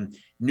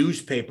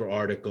 newspaper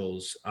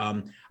articles.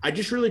 I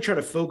just really try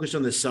to focus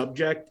on the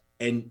subject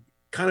and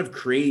kind of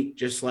create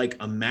just like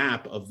a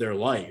map of their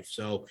life.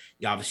 So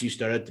you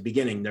start at the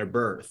beginning, their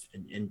birth,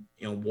 and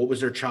what was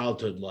their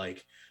childhood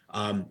like?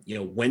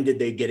 When did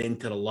they get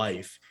into the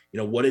life?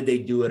 What did they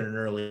do at an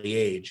early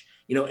age?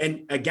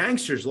 And a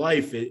gangster's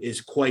life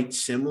is quite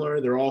similar.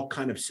 They're all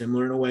kind of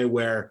similar in a way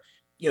where,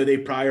 they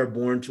probably are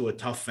born to a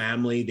tough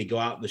family. They go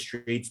out in the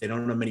streets. They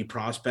don't have many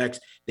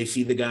prospects. They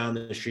see the guy on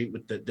the street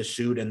with the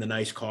suit and the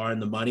nice car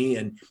and the money,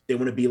 and they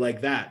want to be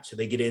like that. So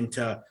they get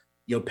into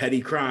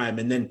petty crime.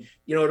 And then,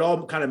 it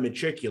all kind of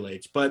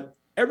matriculates, but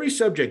every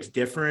subject's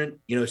different.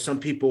 Some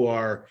people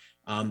are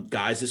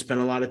guys that spend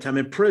a lot of time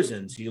in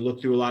prison. So you look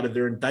through a lot of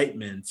their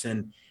indictments,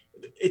 and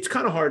it's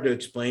kind of hard to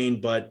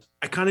explain, but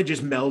I kind of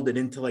just meld it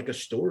into like a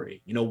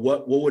story. You know,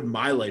 what would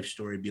my life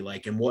story be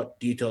like, and what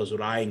details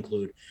would I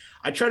include?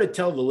 I try to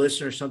tell the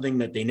listener something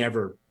that they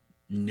never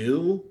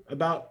knew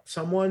about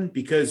someone,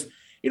 because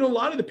you know a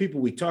lot of the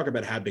people we talk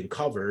about have been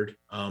covered,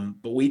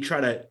 but we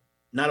try to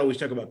not always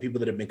talk about people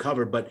that have been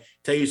covered, but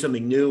tell you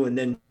something new, and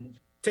then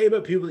tell you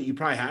about people that you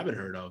probably haven't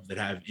heard of that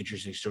have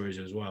interesting stories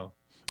as well.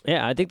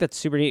 Yeah, I think that's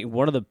super neat.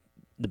 One of the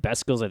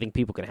best skills I think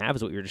people can have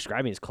is what you're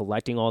describing, is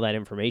collecting all that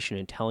information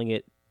and telling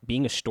it,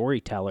 being a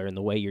storyteller in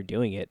the way you're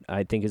doing it.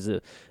 I think is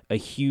a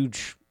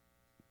huge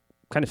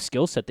kind of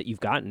skill set that you've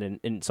gotten,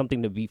 and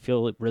something to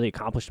feel really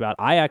accomplished about.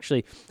 I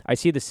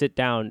see the sit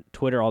down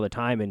Twitter all the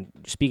time, and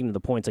speaking to the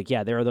points, like,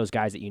 yeah, there are those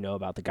guys that you know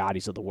about, the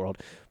Gottis of the world,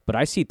 but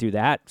I see through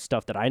that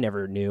stuff that I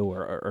never knew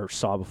or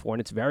saw before, and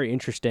it's very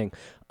interesting.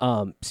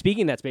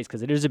 Speaking in that space,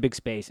 because it is a big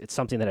space, it's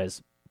something that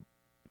has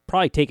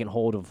probably taken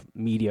hold of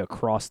media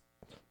across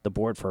the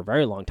board for a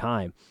very long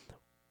time.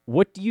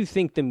 What do you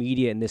think the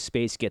media in this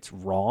space gets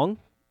wrong,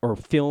 or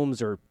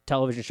films or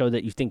television show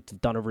that you think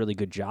have done a really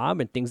good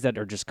job, and things that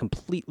are just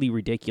completely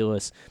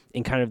ridiculous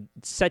and kind of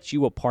sets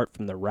you apart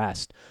from the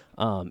rest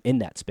in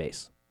that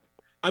space?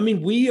 I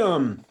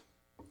mean,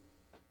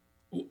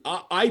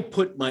 I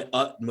put my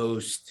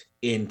utmost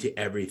into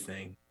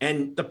everything.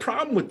 And the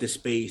problem with the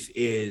space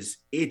is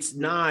it's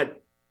not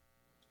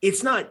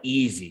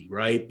easy,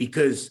 right?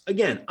 Because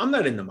again, I'm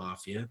not in the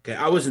mafia. Okay.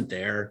 I wasn't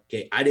there.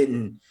 Okay.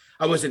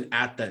 I wasn't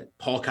at the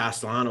Paul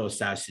Castellano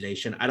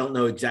assassination. I don't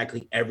know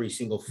exactly every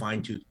single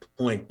fine-tooth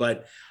point,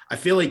 but I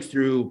feel like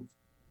through,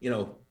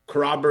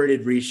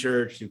 corroborated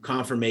research, through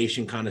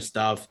confirmation kind of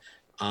stuff,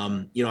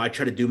 I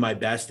try to do my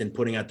best in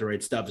putting out the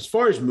right stuff. As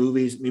far as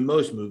movies, I mean,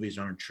 most movies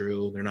aren't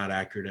true. They're not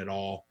accurate at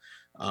all.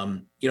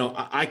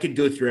 I could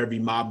go through every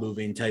mob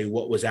movie and tell you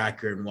what was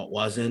accurate and what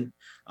wasn't.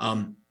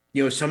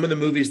 Some of the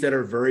movies that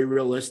are very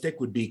realistic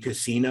would be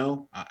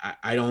Casino.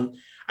 I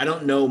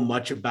don't know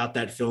much about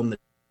that film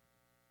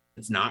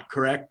that's not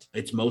correct.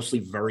 It's mostly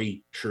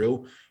very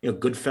true.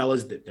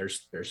 Goodfellas, that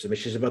there's some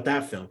issues about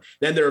that film.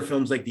 Then there are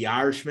films like The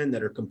Irishman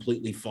that are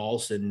completely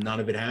false and none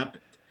of it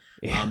happened.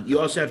 Yeah. You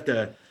also have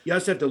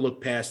to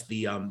look past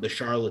the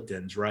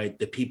charlatans, right?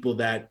 The people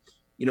that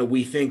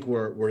we think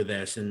were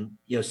this, and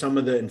some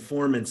of the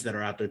informants that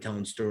are out there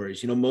telling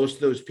stories. Most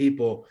of those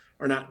people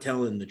are not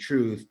telling the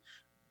truth.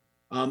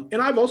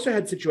 And I've also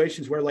had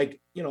situations where,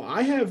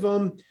 I have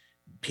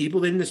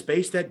people in the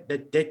space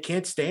that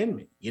can't stand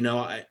me.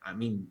 I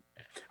mean,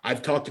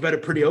 I've talked about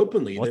it pretty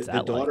openly.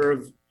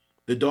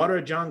 The daughter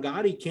of John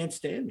Gotti can't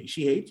stand me.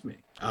 She hates me.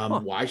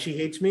 Why she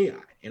hates me?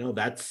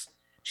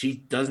 She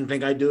doesn't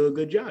think I do a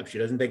good job. She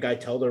doesn't think I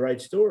tell the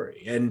right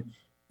story. And,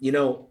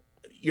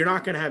 you're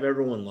not going to have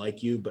everyone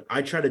like you, but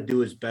I try to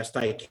do as best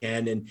I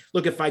can. And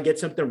look, if I get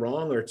something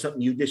wrong or it's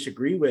something you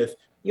disagree with,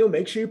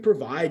 make sure you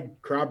provide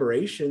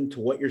corroboration to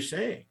what you're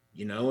saying,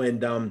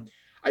 and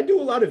I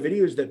do a lot of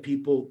videos that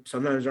people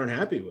sometimes aren't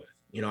happy with.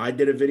 I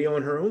did a video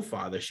on her own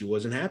father she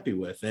wasn't happy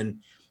with. And,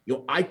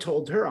 I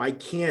told her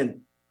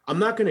I'm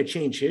not going to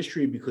change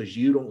history because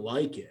you don't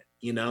like it,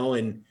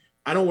 and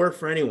I don't work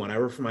for anyone. I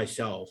work for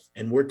myself,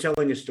 and we're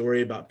telling a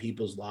story about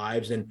people's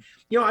lives. And,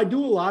 I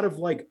do a lot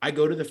of I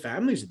go to the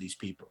families of these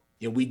people.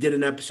 We did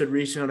an episode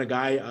recently on a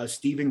guy,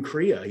 Stephen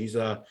Crea. He's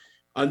a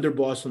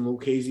underboss in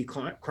Lucchese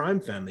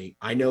crime family.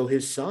 I know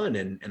his son.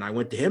 And I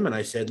went to him and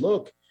I said,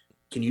 look,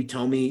 can you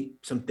tell me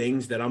some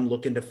things that I'm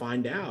looking to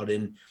find out?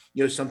 And,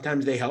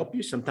 sometimes they help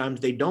you, sometimes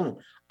they don't.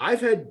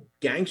 I've had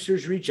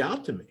gangsters reach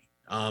out to me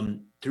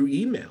through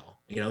email,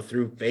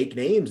 through fake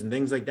names and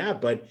things like that.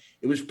 But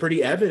it was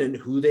pretty evident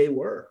who they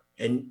were.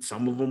 And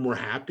some of them were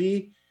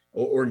happy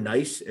or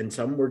nice. And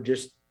some were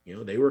just,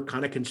 they were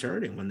kind of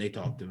concerning when they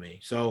talked to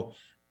me. So,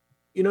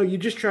 you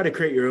just try to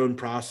create your own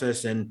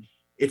process, and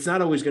it's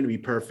not always going to be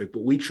perfect,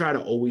 but we try to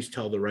always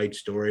tell the right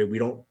story. We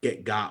don't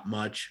got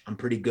much. I'm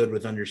pretty good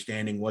with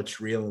understanding what's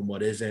real and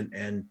what isn't.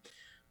 And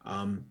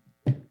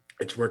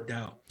it's worked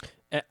out.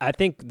 I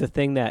think the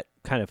thing that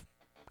kind of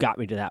got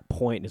me to that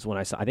point is when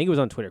I think it was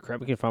on Twitter,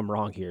 correct me if I'm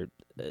wrong here,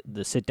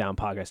 the Sit Down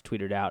podcast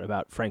tweeted out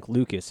about Frank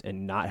Lucas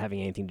and not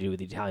having anything to do with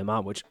the Italian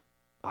Mob, which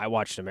I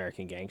watched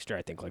American Gangster,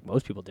 I think like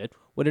most people did,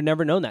 would have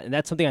never known that. And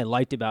that's something I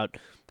liked about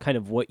kind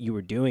of what you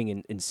were doing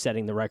in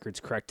setting the records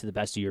correct to the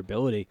best of your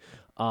ability.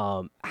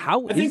 I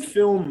think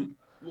film,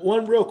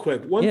 one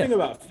thing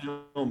about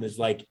film is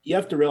you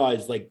have to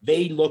realize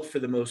they look for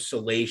the most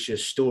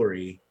salacious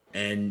story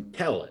and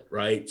tell it,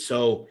 right?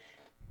 So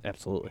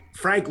absolutely.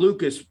 Frank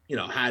Lucas,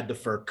 had the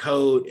fur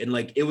coat, and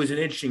it was an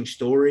interesting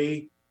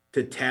story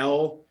to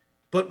tell,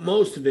 but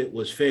most of it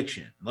was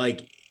fiction.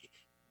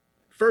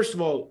 First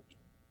of all,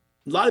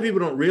 a lot of people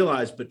don't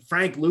realize, but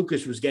Frank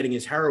Lucas was getting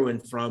his heroin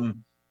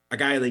from a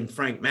guy named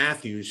Frank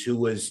Matthews, who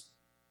was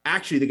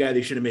actually the guy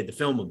they should have made the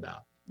film about.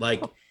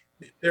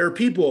 There are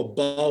people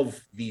above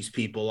these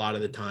people a lot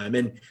of the time.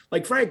 And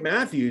Frank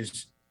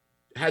Matthews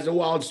has a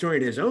wild story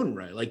in his own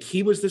right.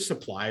 He was the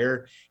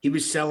supplier. He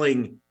was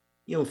selling,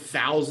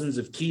 thousands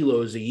of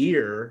kilos a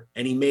year,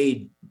 and he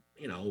made,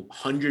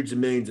 hundreds of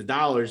millions of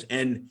dollars.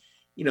 And,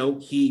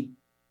 he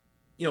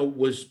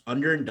was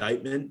under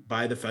indictment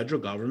by the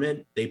federal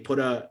government. They put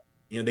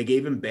they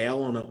gave him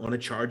bail on a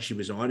charge he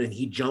was on, and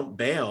he jumped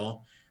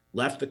bail,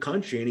 left the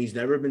country, and he's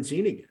never been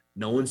seen again.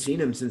 No one's seen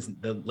him since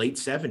the late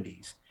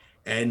 70s.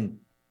 And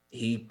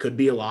he could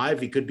be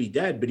alive, he could be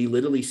dead, but he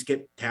literally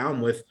skipped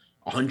town with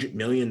 $100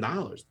 million.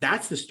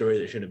 That's the story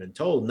that should have been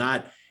told,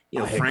 not,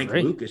 Frank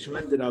Lucas, who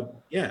ended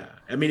up, yeah.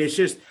 I mean, it's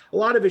just, a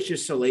lot of it's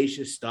just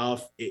salacious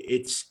stuff.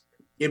 It's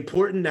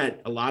important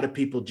that a lot of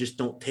people just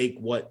don't take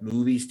what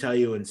movies tell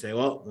you and say,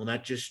 well,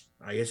 that just,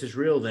 I guess it's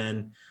real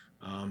then.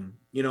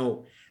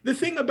 The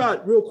thing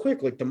about, real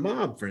quick, like the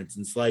mob, for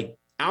instance, like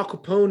Al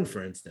Capone,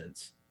 for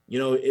instance,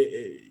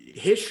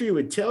 history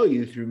would tell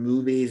you through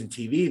movies and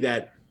TV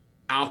that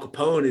Al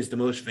Capone is the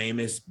most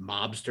famous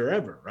mobster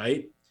ever,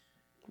 right?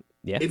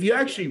 Yeah. If you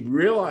actually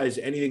realize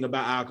anything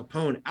about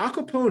Al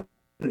Capone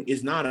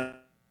is not a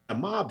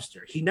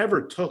mobster. He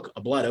never took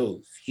a blood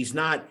oath. He was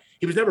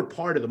never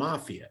part of the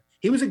mafia.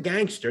 He was a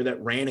gangster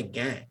that ran a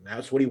gang.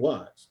 That's what he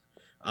was.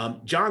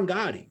 John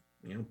Gotti,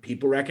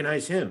 people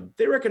recognize him.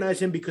 They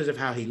recognize him because of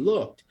how he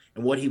looked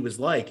and what he was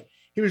like.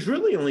 He was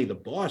really only the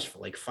boss for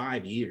like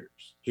 5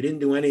 years. He didn't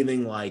do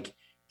anything like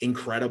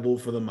incredible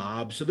for the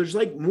mob. So there's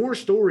like more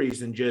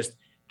stories than just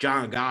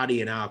John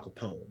Gotti and Al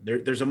Capone.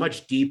 There's a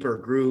much deeper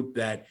group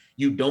that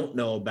you don't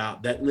know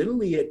about that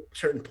literally at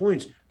certain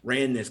points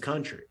ran this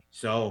country.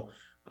 So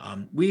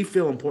we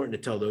feel important to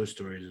tell those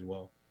stories as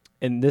well.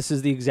 And this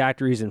is the exact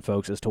reason,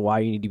 folks, as to why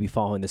you need to be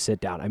following the Sit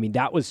Down. I mean,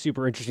 that was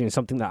super interesting. It's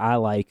something that I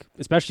like,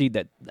 especially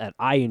that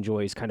I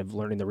enjoy, is kind of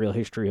learning the real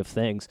history of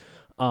things.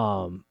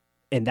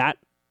 And that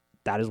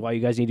is why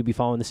you guys need to be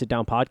following the Sit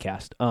Down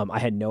podcast. I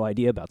had no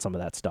idea about some of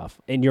that stuff.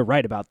 And you're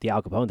right about the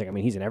Al Capone thing. I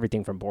mean, he's in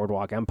everything from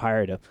Boardwalk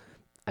Empire to,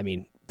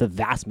 the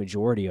vast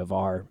majority of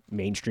our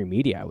mainstream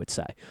media, I would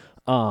say.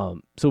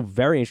 So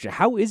very interesting.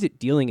 How is it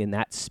dealing in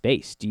that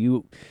space?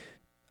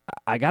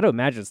 I got to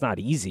imagine it's not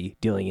easy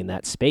dealing in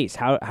that space.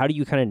 How do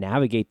you kind of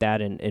navigate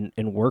that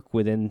and work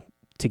within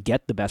to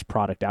get the best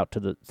product out to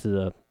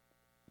the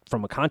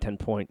from a content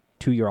point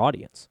to your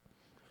audience?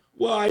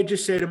 Well, I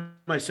just say to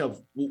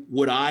myself,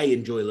 would I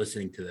enjoy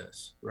listening to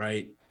this?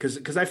 Right.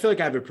 Because I feel like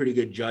I have a pretty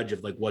good judge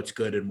of like what's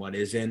good and what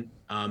isn't.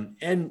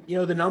 And,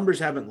 the numbers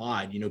haven't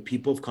lied.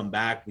 People have come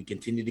back. We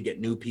continue to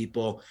get new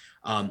people.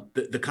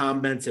 The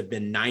comments have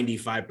been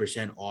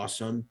 95%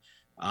 awesome.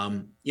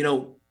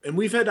 And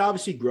we've had to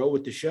obviously grow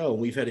with the show,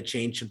 and we've had to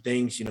change some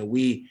things.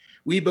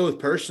 We both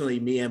personally,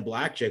 me and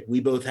Blackjack,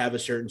 we both have a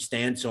certain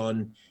stance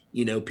on,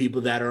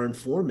 people that are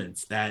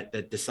informants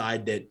that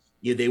decide that,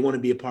 they want to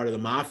be a part of the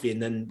mafia.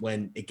 And then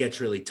when it gets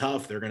really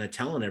tough, they're going to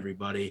tell on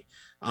everybody.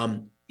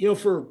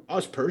 For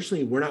us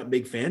personally, we're not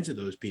big fans of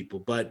those people,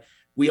 but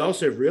we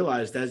also have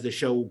realized as the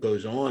show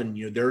goes on,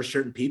 there are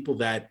certain people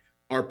that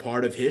are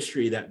part of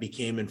history that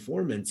became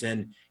informants,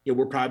 and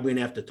we're probably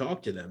gonna have to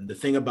talk to them. The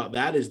thing about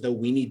that is, though,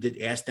 we need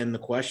to ask them the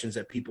questions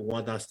that people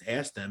want us to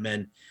ask them.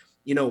 And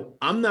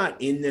I'm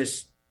not in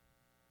this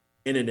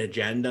in an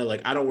agenda.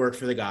 Like, I don't work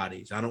for the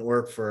Gottis. I don't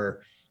work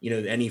for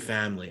any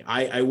family.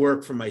 I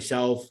work for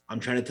myself. I'm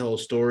trying to tell a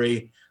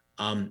story.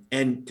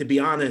 And to be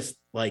honest,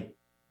 like,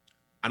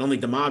 I don't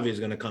think the mafia is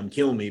going to come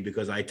kill me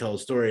because I tell a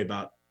story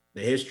about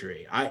the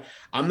history.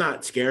 I'm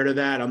not scared of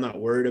that. I'm not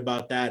worried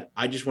about that.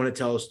 I just want to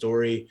tell a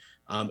story.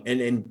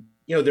 And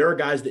there are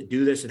guys that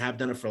do this and have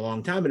done it for a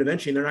long time, and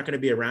eventually they're not going to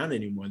be around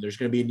anymore. There's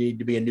going to need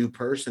to be a new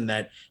person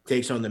that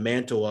takes on the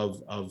mantle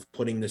of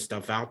putting this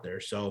stuff out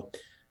there. So,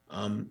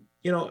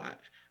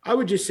 I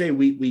would just say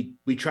we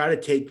try to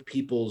take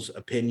people's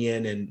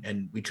opinion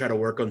and we try to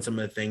work on some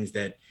of the things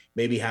that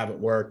maybe haven't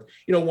worked.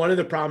 One of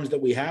the problems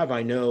that we have,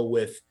 I know,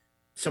 with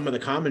some of the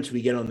comments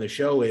we get on the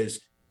show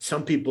is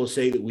some people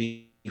say that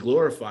we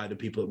glorify the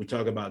people that we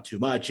talk about too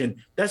much. And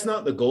that's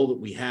not the goal that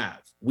we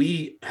have.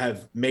 We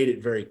have made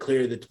it very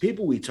clear that the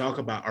people we talk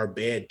about are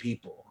bad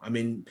people.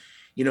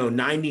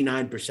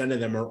 99% of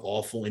them are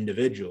awful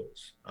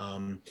individuals.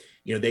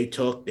 They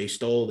took, they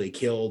stole, they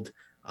killed.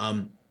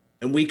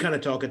 And we kind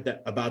of talk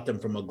about them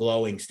from a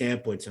glowing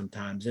standpoint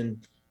sometimes.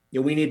 And,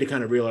 we need to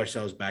kind of reel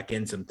ourselves back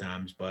in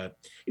sometimes. But,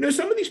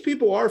 some of these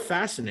people are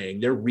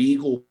fascinating. They're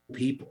regal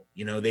people.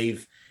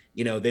 They've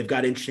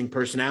got interesting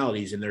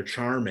personalities and they're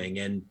charming.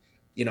 And,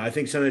 I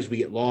think sometimes we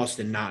get lost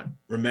in not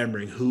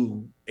remembering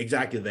who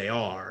exactly they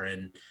are.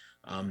 And,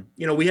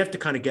 we have to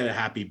kind of get a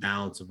happy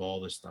balance of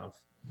all this stuff.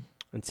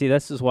 And see,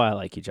 this is why I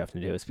like you, Jeff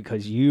Nadeau, is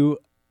because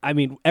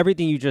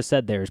everything you just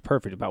said there is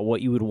perfect about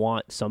what you would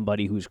want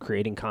somebody who's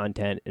creating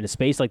content in a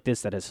space like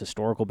this that has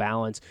historical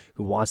balance,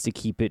 who wants to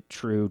keep it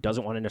true,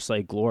 doesn't want to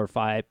necessarily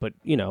glorify it, but,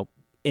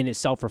 and is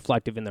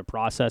self-reflective in their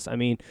process.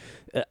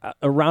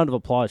 A round of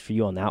applause for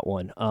you on that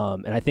one.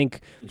 And I think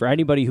for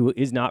anybody who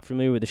is not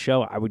familiar with the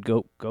show, I would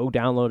go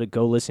download it,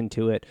 go listen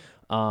to it.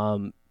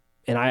 And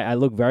I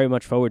look very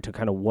much forward to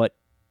kind of what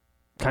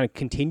kind of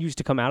continues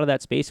to come out of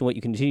that space and what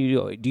you continue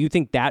to do. Do you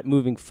think that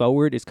moving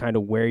forward is kind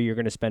of where you're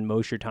going to spend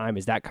most of your time?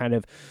 Is that kind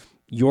of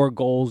your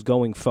goals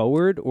going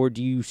forward, or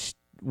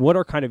what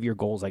are kind of your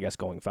goals, I guess,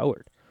 going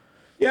forward?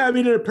 Yeah, I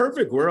mean, in a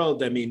perfect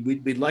world, I mean,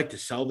 we'd like to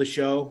sell the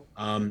show.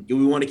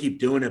 We want to keep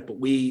doing it, but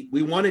we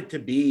want it to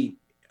be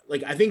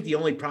like, I think the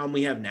only problem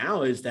we have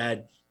now is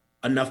that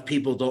enough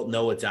people don't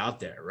know what's out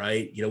there,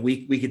 right?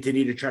 We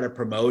continue to try to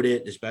promote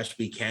it as best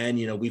we can.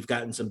 We've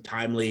gotten some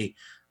timely,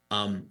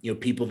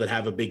 people that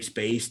have a big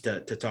space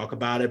to talk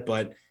about it,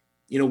 but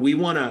we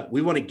want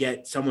to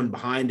get someone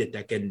behind it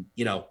that can,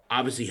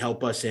 obviously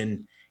help us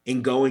in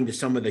going to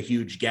some of the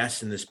huge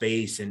guests in the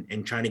space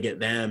and trying to get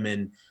them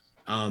and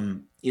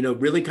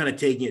really kind of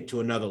taking it to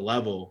another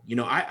level.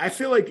 I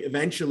feel like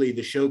eventually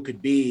the show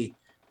could be,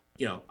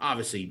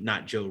 obviously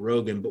not Joe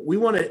Rogan, but we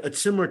want a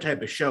similar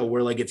type of show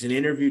where like it's an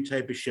interview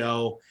type of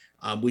show.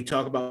 We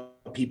talk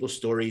about people's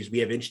stories. We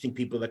have interesting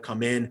people that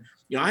come in.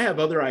 I have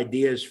other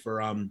ideas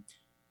for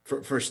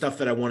stuff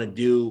that I want to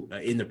do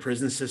in the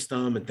prison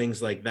system and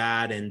things like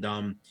that.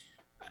 And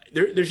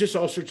there's just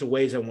all sorts of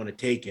ways I want to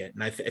take it.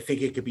 And I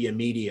think it could be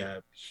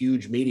a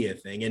huge media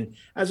thing. And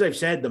as I've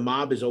said, the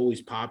mob is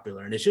always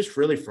popular. And it's just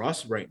really for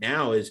us right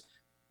now is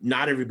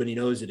not everybody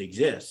knows it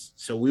exists.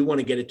 So we want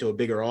to get it to a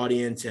bigger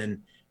audience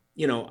and,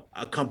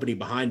 a company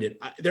behind it.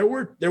 There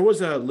was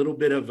a little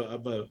bit of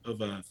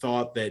a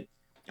thought that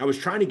I was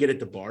trying to get it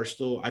to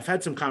Barstool. I've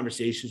had some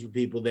conversations with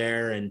people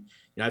there and,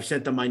 I've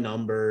sent them my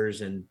numbers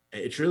and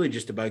it's really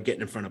just about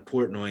getting in front of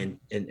Portnoy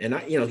and I,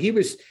 he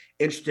was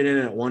interested in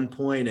it at one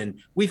point and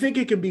we think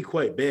it can be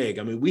quite big.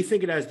 I mean, we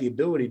think it has the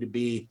ability to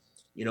be,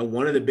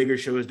 one of the bigger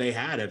shows they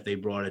had if they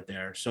brought it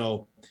there.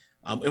 So,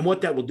 and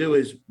what that will do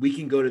is we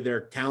can go to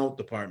their talent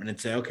department and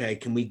say, okay,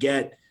 can we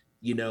get,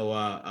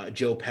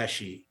 Joe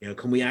Pesci,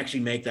 can we actually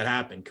make that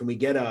happen? Can we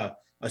get a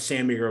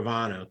Sammy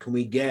Gravano? Can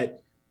we get,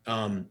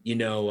 a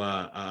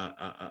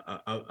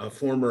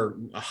former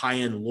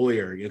high-end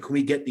lawyer, can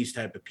we get these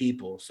type of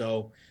people?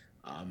 So,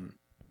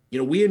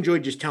 we enjoy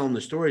just telling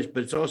the stories,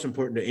 but it's also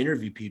important to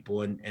interview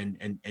people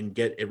and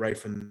get it right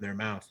from their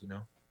mouth,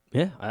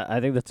 Yeah, I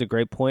think that's a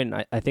great point.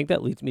 And I think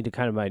that leads me to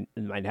kind of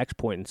my next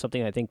point, and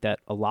something I think that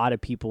a lot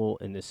of people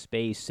in this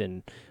space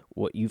and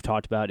what you've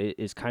talked about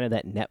is kind of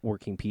that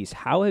networking piece.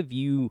 How have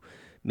you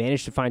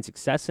managed to find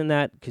success in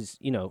that? Because,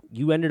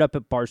 you ended up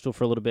at Barstool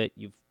for a little bit.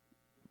 You've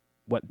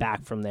went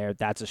back from there.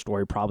 That's a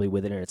story probably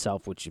within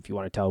itself, which if you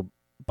want to tell,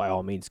 by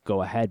all means,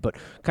 go ahead. But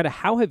kind of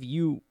how have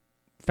you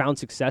found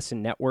success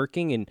in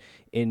networking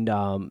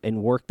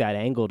and work that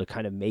angle to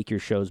kind of make your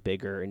shows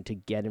bigger and to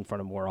get in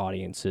front of more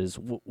audiences?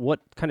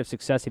 What kind of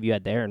success have you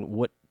had there, and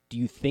what do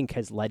you think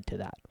has led to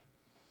that?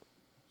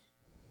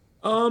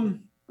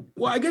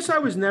 Well, I guess I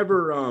was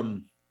never,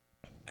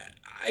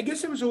 I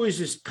guess I was always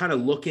just kind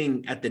of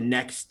looking at the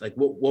next, like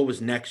what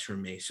was next for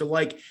me. So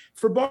like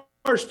for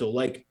Barstool,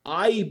 like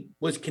I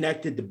was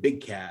connected to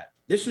Big Cat.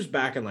 This was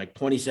back in like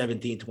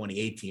 2017,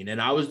 2018.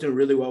 And I was doing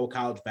really well with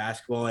college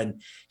basketball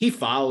and he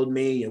followed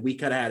me and we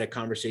kind of had a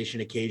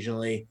conversation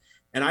occasionally.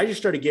 And I just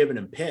started giving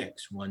him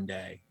picks one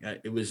day.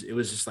 It was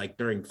just like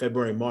during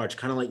February, March,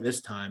 kind of like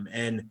this time.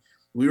 And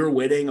we were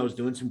winning. I was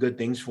doing some good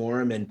things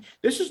for him. And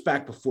this was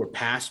back before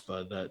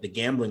PASPA, the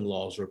gambling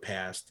laws were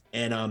passed.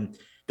 And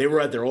they were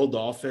at their old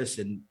office.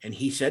 And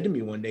he said to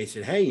me one day, he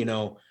said, hey,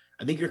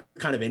 I think you're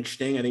kind of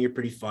interesting. I think you're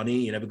pretty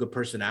funny. You have a good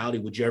personality.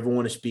 Would you ever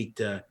want to speak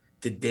to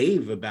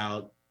Dave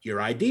about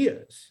your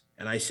ideas?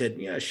 And I said,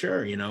 yeah,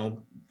 sure.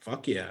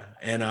 Fuck yeah.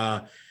 And,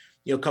 a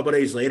couple of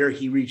days later,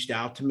 he reached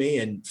out to me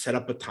and set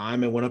up a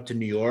time. I went up to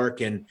New York.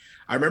 And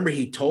I remember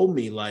he told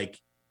me like,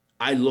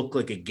 I look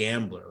like a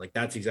gambler. Like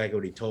that's exactly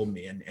what he told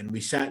me. And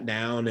we sat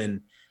down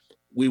and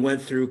we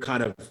went through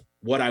kind of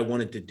what I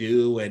wanted to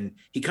do. And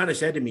he kind of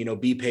said to me,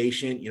 be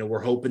patient. We're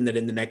hoping that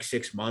in the next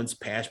 6 months,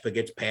 PASPA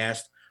gets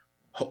passed.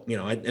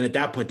 And at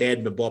that point they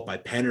hadn't been bought by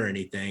Penn or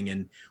anything.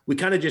 And we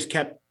kind of just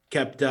kept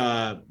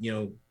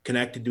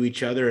connected to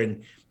each other.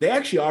 And they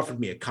actually offered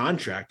me a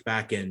contract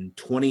back in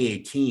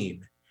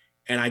 2018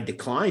 and I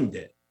declined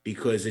it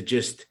because it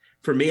just,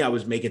 for me, I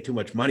was making too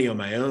much money on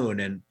my own.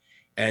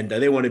 And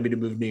they wanted me to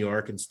move to New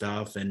York and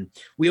stuff. And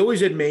we always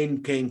had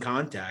maintained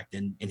contact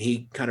and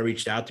he kind of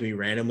reached out to me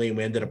randomly and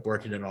we ended up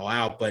working it all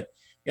out. But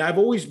yeah, I've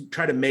always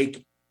tried to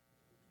make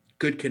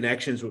good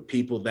connections with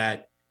people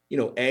that,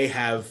 A,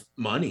 have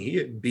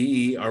money,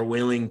 B, are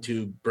willing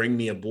to bring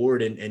me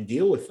aboard and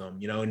deal with them,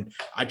 and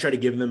I try to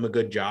give them a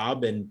good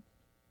job and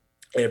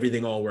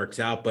everything all works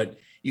out. But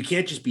you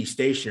can't just be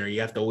stationary.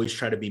 You have to always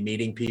try to be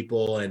meeting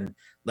people and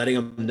letting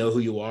them know who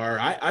you are.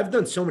 I've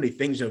done so many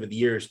things over the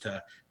years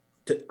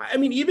I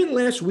mean, even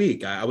last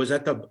week, I was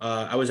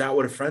I was out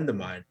with a friend of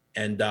mine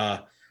and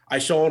I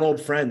saw an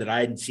old friend that I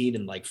hadn't seen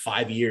in like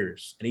 5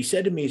 years. And he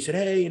said to me, he said,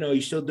 hey,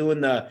 you still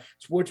doing the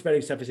sports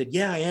betting stuff? I said,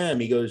 yeah, I am.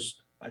 He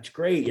goes, that's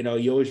great.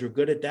 You always were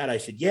good at that. I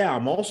said, yeah,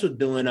 I'm also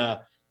doing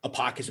a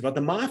podcast about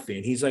the mafia.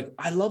 And he's like,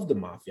 I love the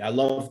mafia. I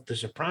love the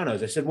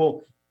Sopranos. I said,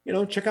 well,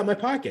 check out my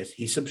podcast.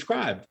 He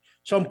subscribed.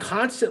 So I'm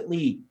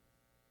constantly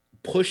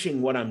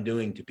pushing what I'm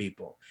doing to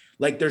people.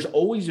 Like there's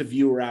always a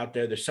viewer out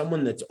there. There's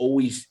someone that's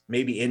always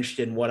maybe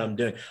interested in what I'm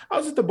doing. I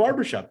was at the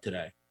barbershop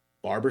today.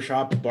 Barber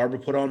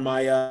put on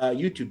my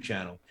YouTube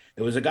channel.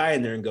 There was a guy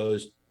in there and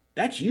goes,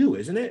 that's you,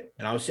 isn't it?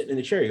 And I was sitting in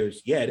the chair. He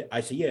goes, yeah.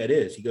 I said, yeah, it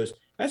is. He goes,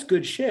 that's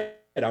good shit.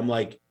 I'm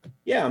like,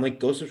 yeah, I'm like,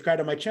 go subscribe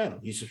to my channel.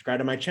 You subscribe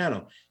to my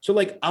channel. So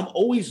like, I'm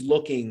always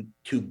looking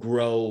to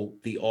grow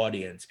the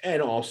audience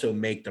and also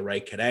make the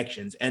right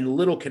connections. And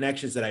little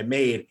connections that I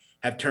made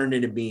have turned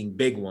into being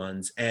big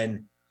ones.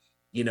 And,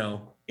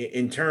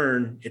 in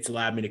turn, it's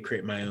allowed me to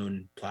create my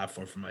own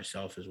platform for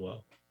myself as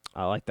well.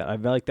 I like that. I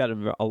like that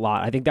a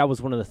lot. I think that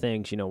was one of the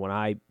things, when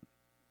I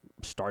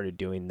started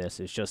doing this,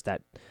 is just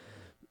that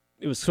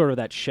it was sort of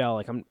that shell.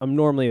 Like I'm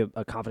normally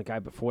a confident guy,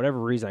 but for whatever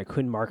reason, I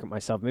couldn't market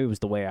myself. Maybe it was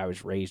the way I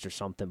was raised or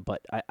something,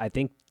 but I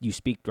think you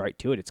speak right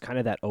to it. It's kind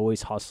of that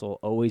always hustle,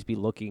 always be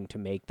looking to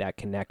make that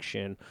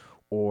connection,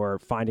 or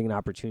finding an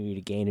opportunity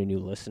to gain a new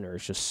listener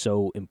is just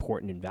so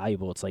important and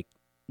valuable. It's like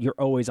you're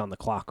always on the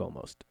clock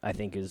almost, I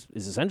think is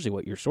essentially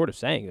what you're sort of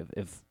saying.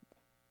 If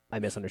I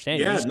misunderstand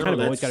you, Yeah, just no, kind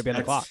of always got to be on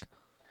the clock.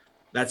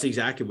 That's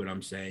exactly what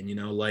I'm saying.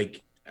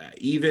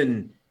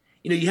 Even,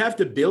 you have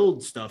to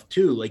build stuff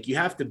too. Like you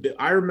have to,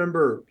 I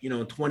remember, in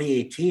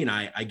 2018,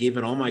 I gave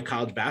it all my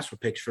college basketball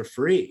picks for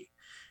free.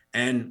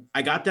 And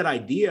I got that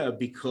idea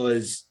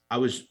because I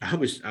was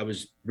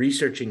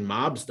researching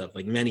mob stuff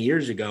like many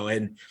years ago.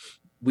 And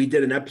we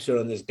did an episode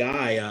on this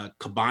guy,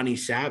 Kabani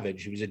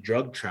Savage. He was a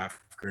drug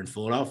trafficker in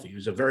Philadelphia. He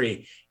was a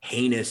very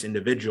heinous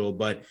individual.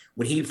 But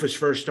when he was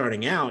first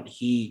starting out,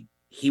 he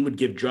would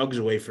give drugs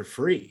away for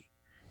free.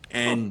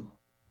 And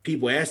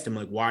people asked him,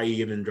 like, why are you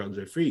giving drugs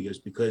away free? He goes,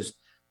 because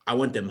I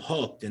want them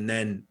hooked. And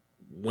then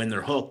when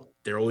they're hooked,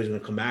 they're always going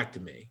to come back to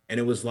me. And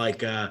it was like,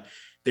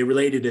 they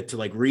related it to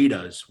like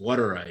Rita's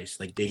water ice.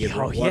 Like they give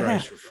water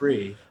ice for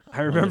free.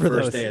 I remember on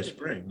the first those. day of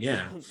spring.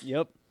 Yeah.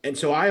 Yep. And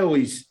so I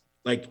always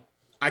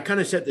I kind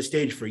of set the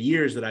stage for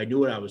years that I knew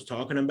what I was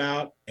talking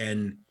about.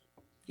 And,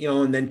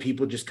 and then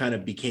people just kind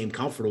of became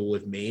comfortable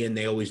with me. And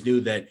they always knew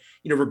that,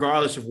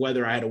 regardless of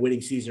whether I had a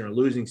winning season or a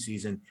losing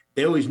season,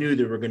 they always knew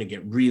they were going to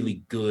get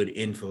really good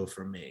info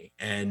from me.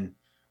 And,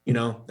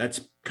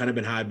 that's kind of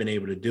been how I've been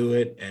able to do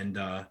it. And,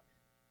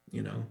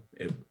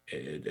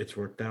 it's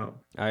worked out.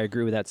 I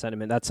agree with that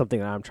sentiment. That's something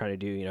that I'm trying to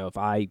do. If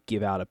I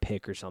give out a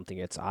pick or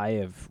something, I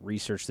have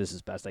researched this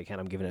as best I can.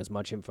 I'm giving as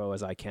much info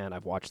as I can.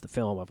 I've watched the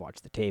film, I've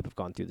watched the tape, I've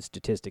gone through the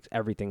statistics,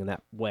 everything in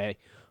that way,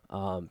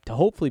 to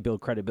hopefully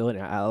build credibility.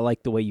 I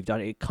like the way you've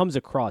done it. It comes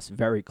across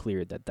very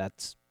clear that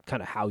that's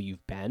kind of how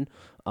you've been.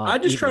 I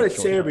just try to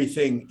say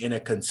everything in a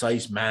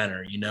concise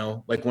manner,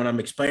 like when I'm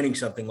explaining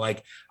something,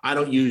 like I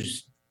don't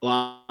use a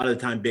lot of the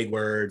time big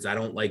words. I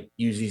don't like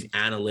use these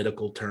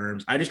analytical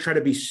terms. I just try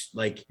to be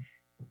like,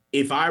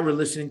 if I were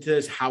listening to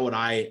this, how would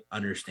I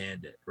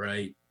understand it?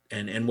 Right.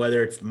 And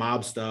whether it's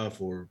mob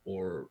stuff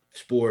or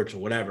sports or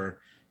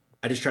whatever,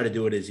 I just try to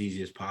do it as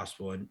easy as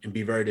possible and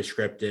be very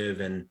descriptive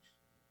and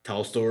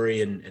tell a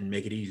story and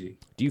make it easy.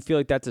 Do you feel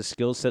like that's a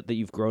skill set that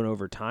you've grown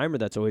over time, or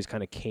that's always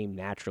kind of came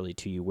naturally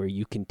to you, where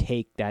you can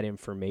take that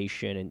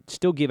information and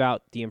still give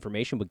out the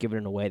information, but give it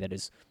in a way that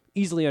is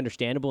easily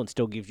understandable and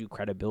still gives you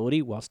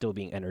credibility while still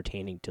being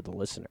entertaining to the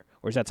listener?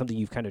 Or is that something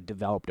you've kind of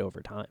developed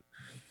over time?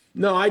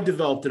 No, I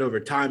developed it over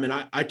time.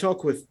 And I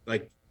talk with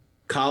like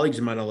colleagues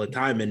of mine all the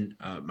time. And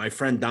my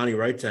friend Donnie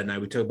Wrightside and I,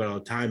 we talk about it all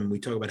the time. And we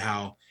talk about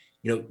how,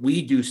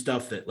 we do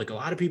stuff that like a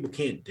lot of people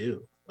can't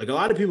do. Like a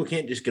lot of people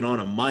can't just get on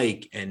a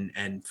mic and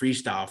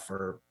freestyle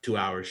for 2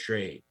 hours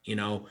straight.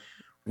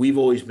 We've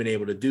always been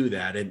able to do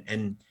that.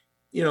 And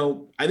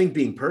I think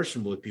being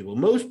personable with people,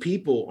 most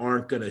people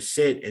aren't going to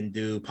sit and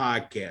do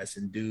podcasts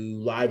and do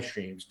live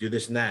streams, do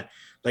this and that.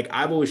 Like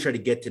I've always tried to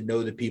get to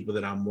know the people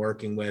that I'm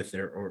working with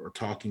or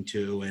talking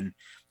to. And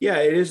yeah,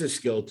 it is a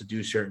skill to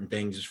do certain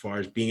things as far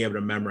as being able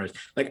to memorize.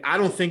 Like, I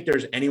don't think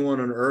there's anyone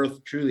on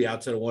earth truly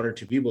outside of one or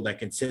two people that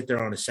can sit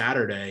there on a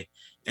Saturday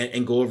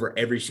and go over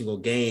every single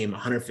game,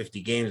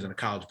 150 games on a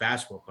college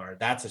basketball card.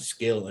 That's a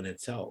skill in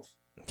itself.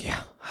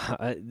 Yeah,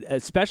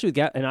 especially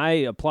with and I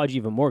applaud you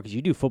even more because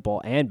you do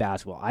football and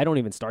basketball. I don't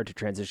even start to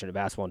transition to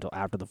basketball until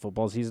after the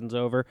football season's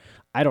over.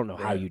 I don't know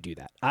how you do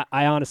that.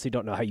 I honestly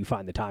don't know how you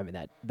find the time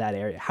in that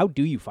area. How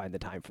do you find the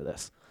time for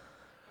this?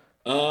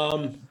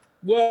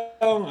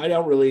 Well, I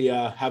don't really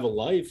have a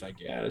life, I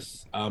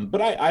guess.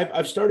 But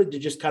I've started to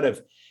just kind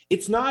of.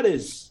 It's not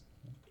as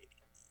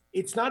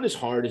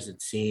hard as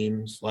it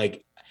seems.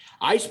 Like,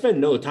 I spend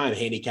no time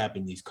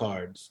handicapping these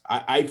cards.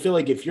 I feel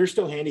like if you're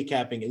still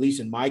handicapping, at least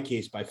in my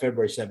case, by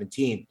February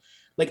 17th,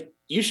 like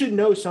you should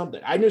know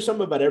something. I know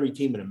something about every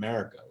team in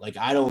America. Like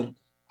I don't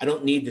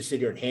need to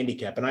sit here and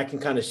handicap. And I can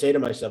kind of say to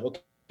myself,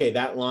 okay,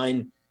 that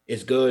line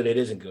is good. It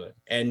isn't good.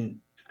 And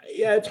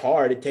yeah, it's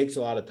hard. It takes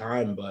a lot of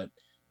time, but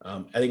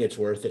I think it's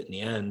worth it in the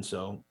end.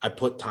 So I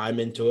put time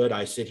into it.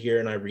 I sit here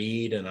and I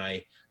read and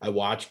I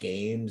watch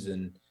games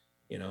and,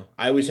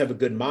 I always have a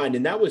good mind.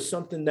 And that was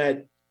something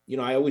that,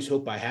 I always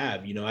hope I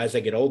have, as I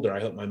get older, I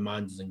hope my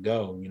mind doesn't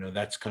go,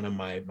 that's kind of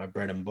my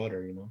bread and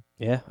butter,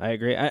 Yeah, I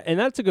agree. And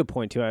that's a good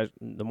point too.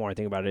 The more I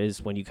think about it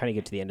is when you kind of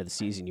get to the end of the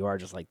season, you are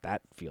just like,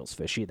 that feels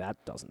fishy.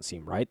 That doesn't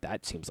seem right.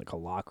 That seems like a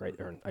lock, right?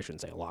 Or I shouldn't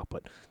say a lock,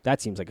 but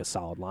that seems like a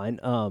solid line.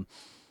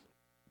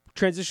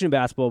 Transition to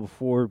basketball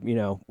before,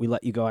 we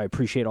let you go. I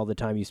appreciate all the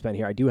time you spent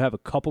here. I do have a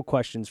couple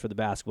questions for the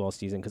basketball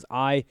season because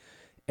I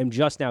am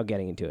just now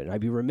getting into it, and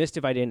I'd be remiss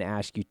if I didn't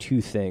ask you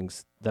two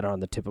things that are on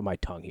the tip of my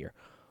tongue here.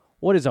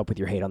 What is up with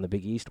your hate on the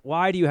Big East?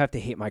 Why do you have to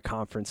hate my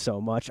conference so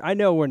much? I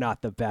know we're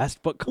not the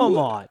best, but come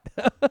on.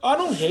 I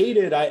don't hate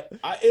it.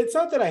 It's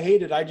not that I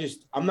hate it.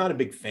 I'm not a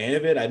big fan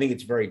of it. I think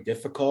it's very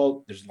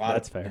difficult. There's a lot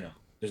That's of, fair.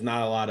 There's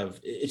not a lot of,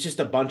 it's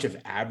just a bunch of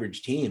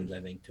average teams,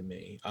 I think, to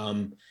me.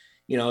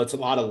 It's a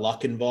lot of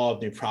luck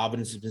involved. New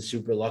Providence has been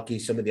super lucky.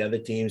 Some of the other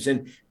teams.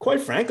 And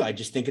quite frankly, I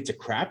just think it's a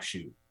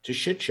crapshoot. It's a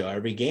shit show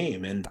every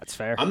game. And that's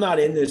fair. I'm not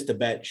in this to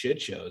bet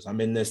shit shows. I'm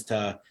in this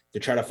to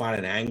try to find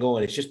an angle.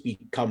 And it's just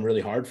become really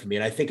hard for me.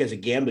 And I think as a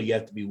gambler, you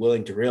have to be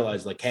willing to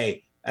realize like,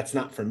 hey, that's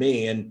not for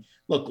me. And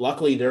look,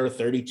 luckily there are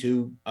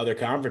 32 other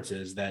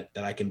conferences that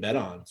I can bet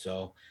on.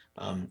 So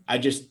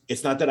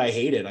it's not that I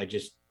hate it.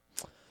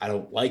 I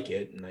don't like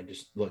it. And I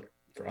just look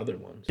for other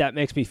ones. That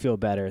makes me feel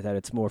better that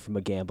it's more from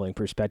a gambling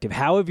perspective.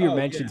 How have your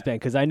mentions been?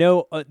 Because I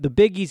know the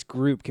Big East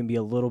group can be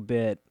a little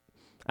bit,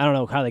 I don't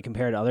know how they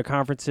compare to other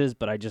conferences,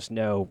 but I just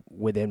know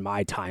within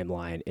my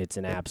timeline, it's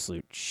an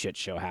absolute shit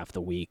show half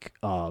the week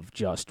of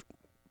just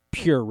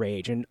pure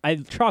rage. And I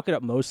chalk it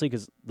up mostly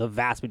because the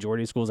vast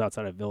majority of schools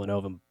outside of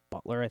Villanova and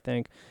Butler, I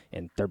think,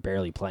 and they're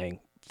barely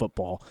playing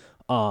football,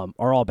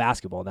 are all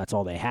basketball, and that's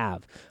all they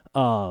have.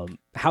 How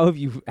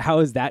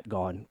has that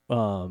gone?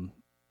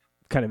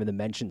 Kind of in the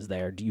mentions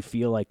there. Do you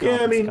feel like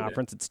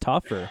conference it's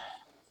tough or?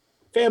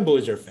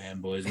 Fanboys are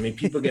fanboys. I mean,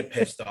 people get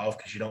pissed off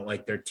because you don't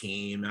like their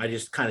team. I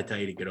just kind of tell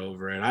you to get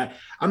over it.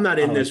 I'm not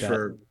in this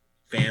for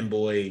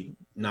fanboy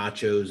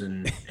nachos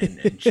and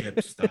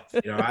chips stuff.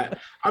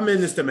 I'm in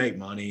this to make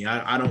money.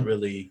 I don't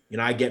really,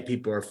 I get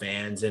people are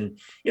fans and,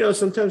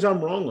 sometimes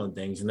I'm wrong on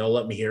things and they'll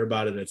let me hear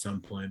about it at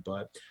some point,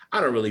 but I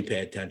don't really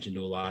pay attention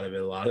to a lot of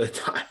the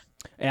time.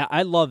 Yeah,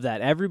 I love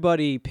that.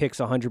 Everybody picks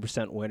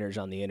 100% winners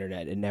on the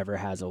internet and never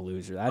has a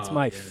loser. That's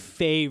my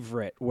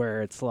favorite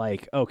where it's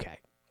like, okay,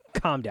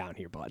 calm down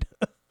here, bud.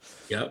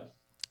 Yep.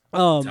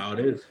 That's how it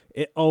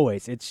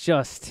is. It's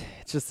just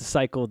the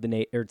cycle of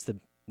it's the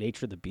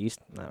nature of the beast.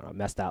 I don't know, I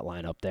messed that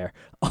line up there.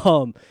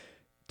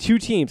 Two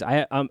teams.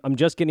 I'm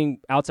just getting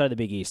outside of the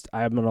Big East.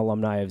 I'm an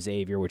alumni of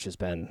Xavier, which has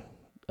been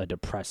a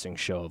depressing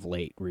show of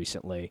late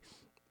recently.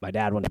 My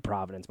dad went to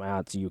Providence. My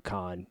aunt's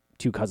UConn.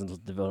 Two cousins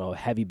with the Villanova,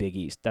 heavy Big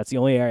East. That's the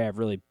only area I've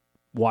really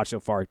watched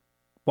so far.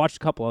 Watched a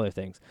couple other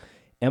things.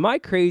 Am I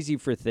crazy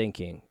for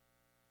thinking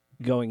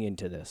going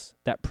into this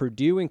that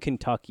Purdue and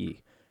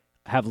Kentucky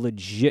have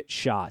legit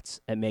shots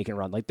at making a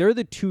run? Like they're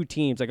the two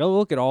teams. Like I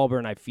look at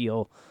Auburn, I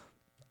feel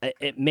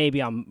maybe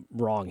I'm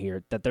wrong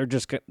here that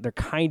they're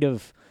kind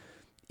of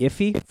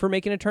iffy for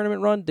making a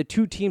tournament run. The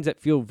two teams that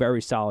feel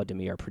very solid to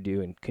me are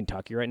Purdue and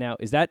Kentucky right now.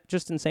 Is that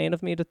just insane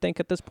of me to think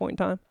at this point in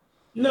time?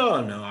 No,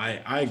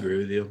 I agree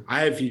with you.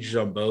 I have futures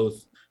on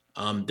both.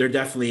 They're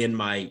definitely in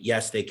my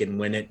yes, they can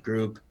win it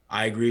group.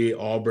 I agree.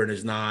 Auburn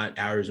is not.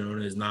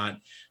 Arizona is not.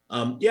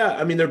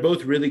 They're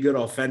both really good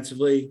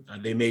offensively.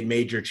 They made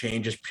major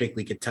changes,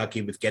 particularly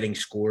Kentucky, with getting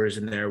scores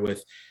in there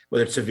with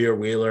whether it's Severe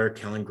Wheeler,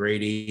 Kellen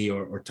Grady,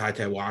 or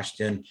Ty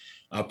Washington.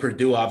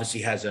 Purdue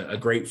obviously has a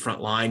great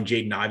front line.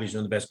 Jaden Ivey's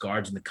one of the best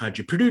guards in the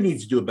country. Purdue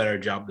needs to do a better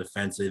job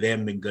defensively. They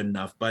haven't been good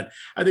enough. But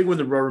I think when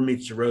the rubber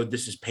meets the road,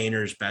 this is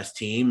Painter's best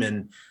team.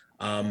 And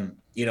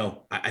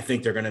I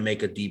think they're going to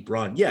make a deep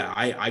run. Yeah,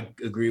 I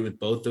agree with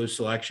both those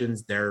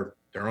selections. They're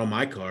on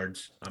my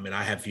cards. I mean,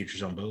 I have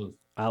futures on both.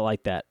 I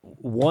like that.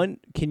 One,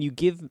 can you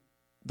give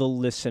the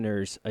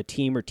listeners a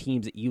team or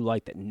teams that you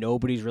like that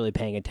nobody's really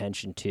paying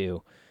attention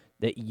to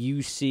that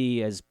you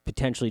see as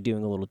potentially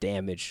doing a little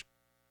damage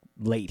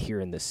late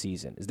here in this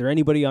season? Is there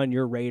anybody on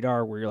your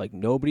radar where you're like,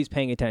 nobody's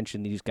paying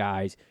attention to these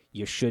guys?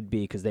 You should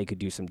be because they could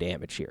do some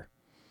damage here.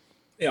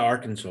 Yeah,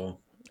 Arkansas,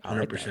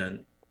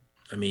 100%.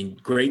 I mean,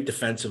 great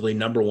defensively,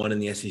 number one in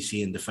the SEC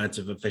in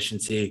defensive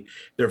efficiency.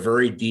 They're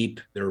very deep.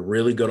 They're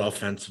really good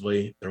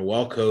offensively. They're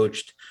well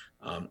coached.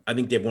 I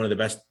think they have one of the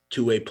best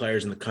two-way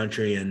players in the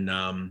country, and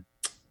the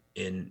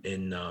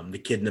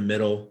kid in the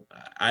middle.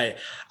 I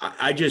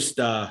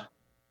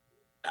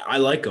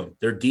like them.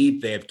 They're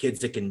deep. They have kids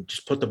that can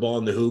just put the ball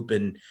in the hoop,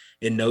 and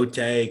in Note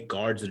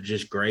guards that are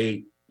just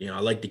great. I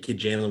like the kid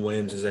Jalen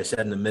Williams, as I said,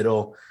 in the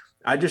middle.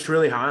 I just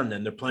really high on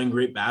them. They're playing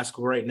great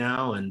basketball right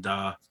now, and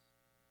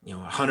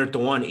 100 to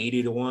 1,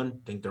 80 to 1.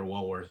 I think they're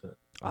well worth it.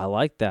 I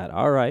like that.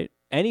 All right.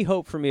 Any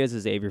hope for me as a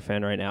Xavier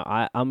fan right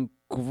now? I'm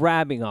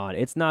grabbing on.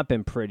 It's not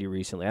been pretty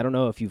recently. I don't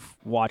know if you've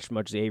watched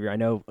much Xavier. I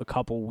know a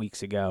couple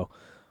weeks ago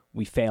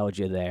we failed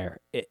you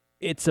there.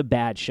 It's a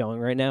bad showing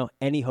right now.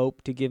 Any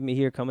hope to give me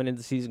here coming into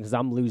the season? Because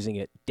I'm losing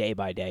it day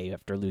by day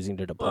after losing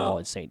to DePaul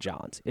and St.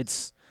 John's.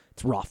 It's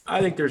rough.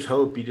 I think there's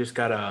hope. You just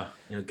gotta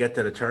get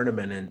to the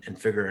tournament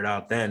and figure it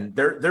out. Then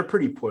they're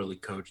pretty poorly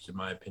coached in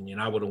my opinion.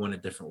 I would have went a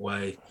different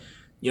way.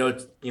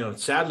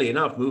 Sadly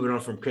enough, moving on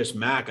from Chris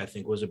Mack, I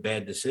think was a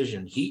bad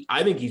decision.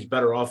 I think he's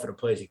better off at a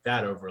place like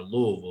that over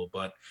Louisville.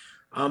 But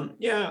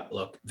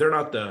look, they're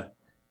not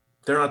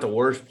the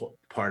worst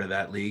part of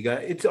that league.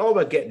 It's all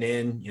about getting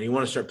in. You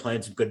want to start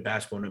playing some good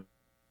basketball when it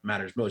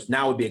matters most.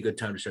 Now would be a good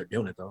time to start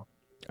doing it, though.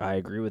 I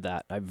agree with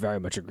that. I very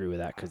much agree with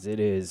that because it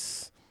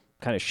is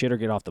kind of shit or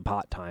get off the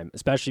pot time,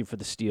 especially for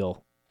the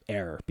Steel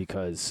error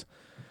because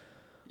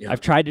Yeah.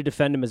 I've tried to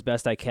defend him as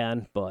best I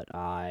can, but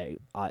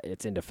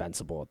it's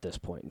indefensible at this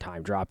point in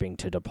time. Dropping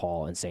to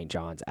DePaul and St.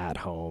 John's at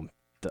home,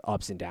 the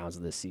ups and downs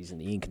of this season,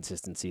 the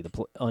inconsistency, the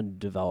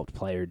underdeveloped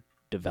player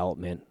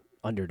development,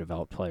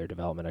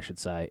 I should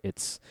say.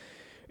 It's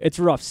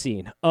a rough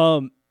scene.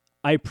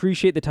 I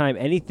appreciate the time.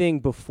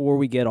 Anything before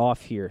we get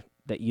off here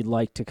that you'd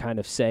like to kind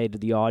of say to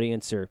the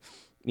audience, or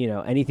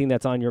anything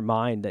that's on your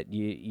mind that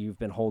you've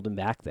been holding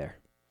back there?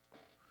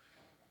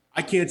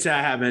 I can't say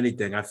I have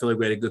anything. I feel like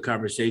we had a good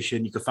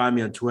conversation. You can find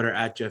me on Twitter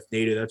at Jeff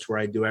Nader. That's where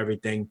I do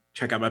everything.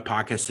 Check out my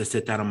podcast, The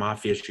Sit Down on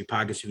Mafia History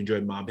podcast, if you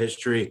enjoyed mob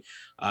history.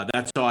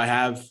 That's all I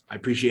have. I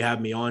appreciate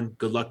having me on.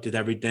 Good luck with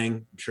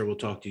everything. I'm sure we'll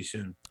talk to you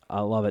soon. I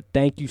love it.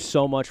 Thank you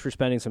so much for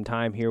spending some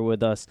time here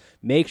with us.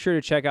 Make sure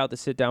to check out the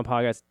Sit Down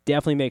podcast.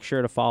 Definitely make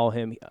sure to follow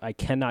him. I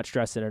cannot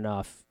stress it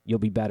enough. You'll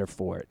be better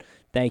for it.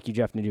 Thank you,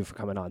 Jeff Nadeau, for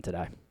coming on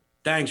today.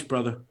 Thanks,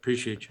 brother.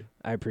 Appreciate you.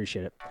 I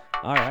appreciate it.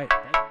 All right.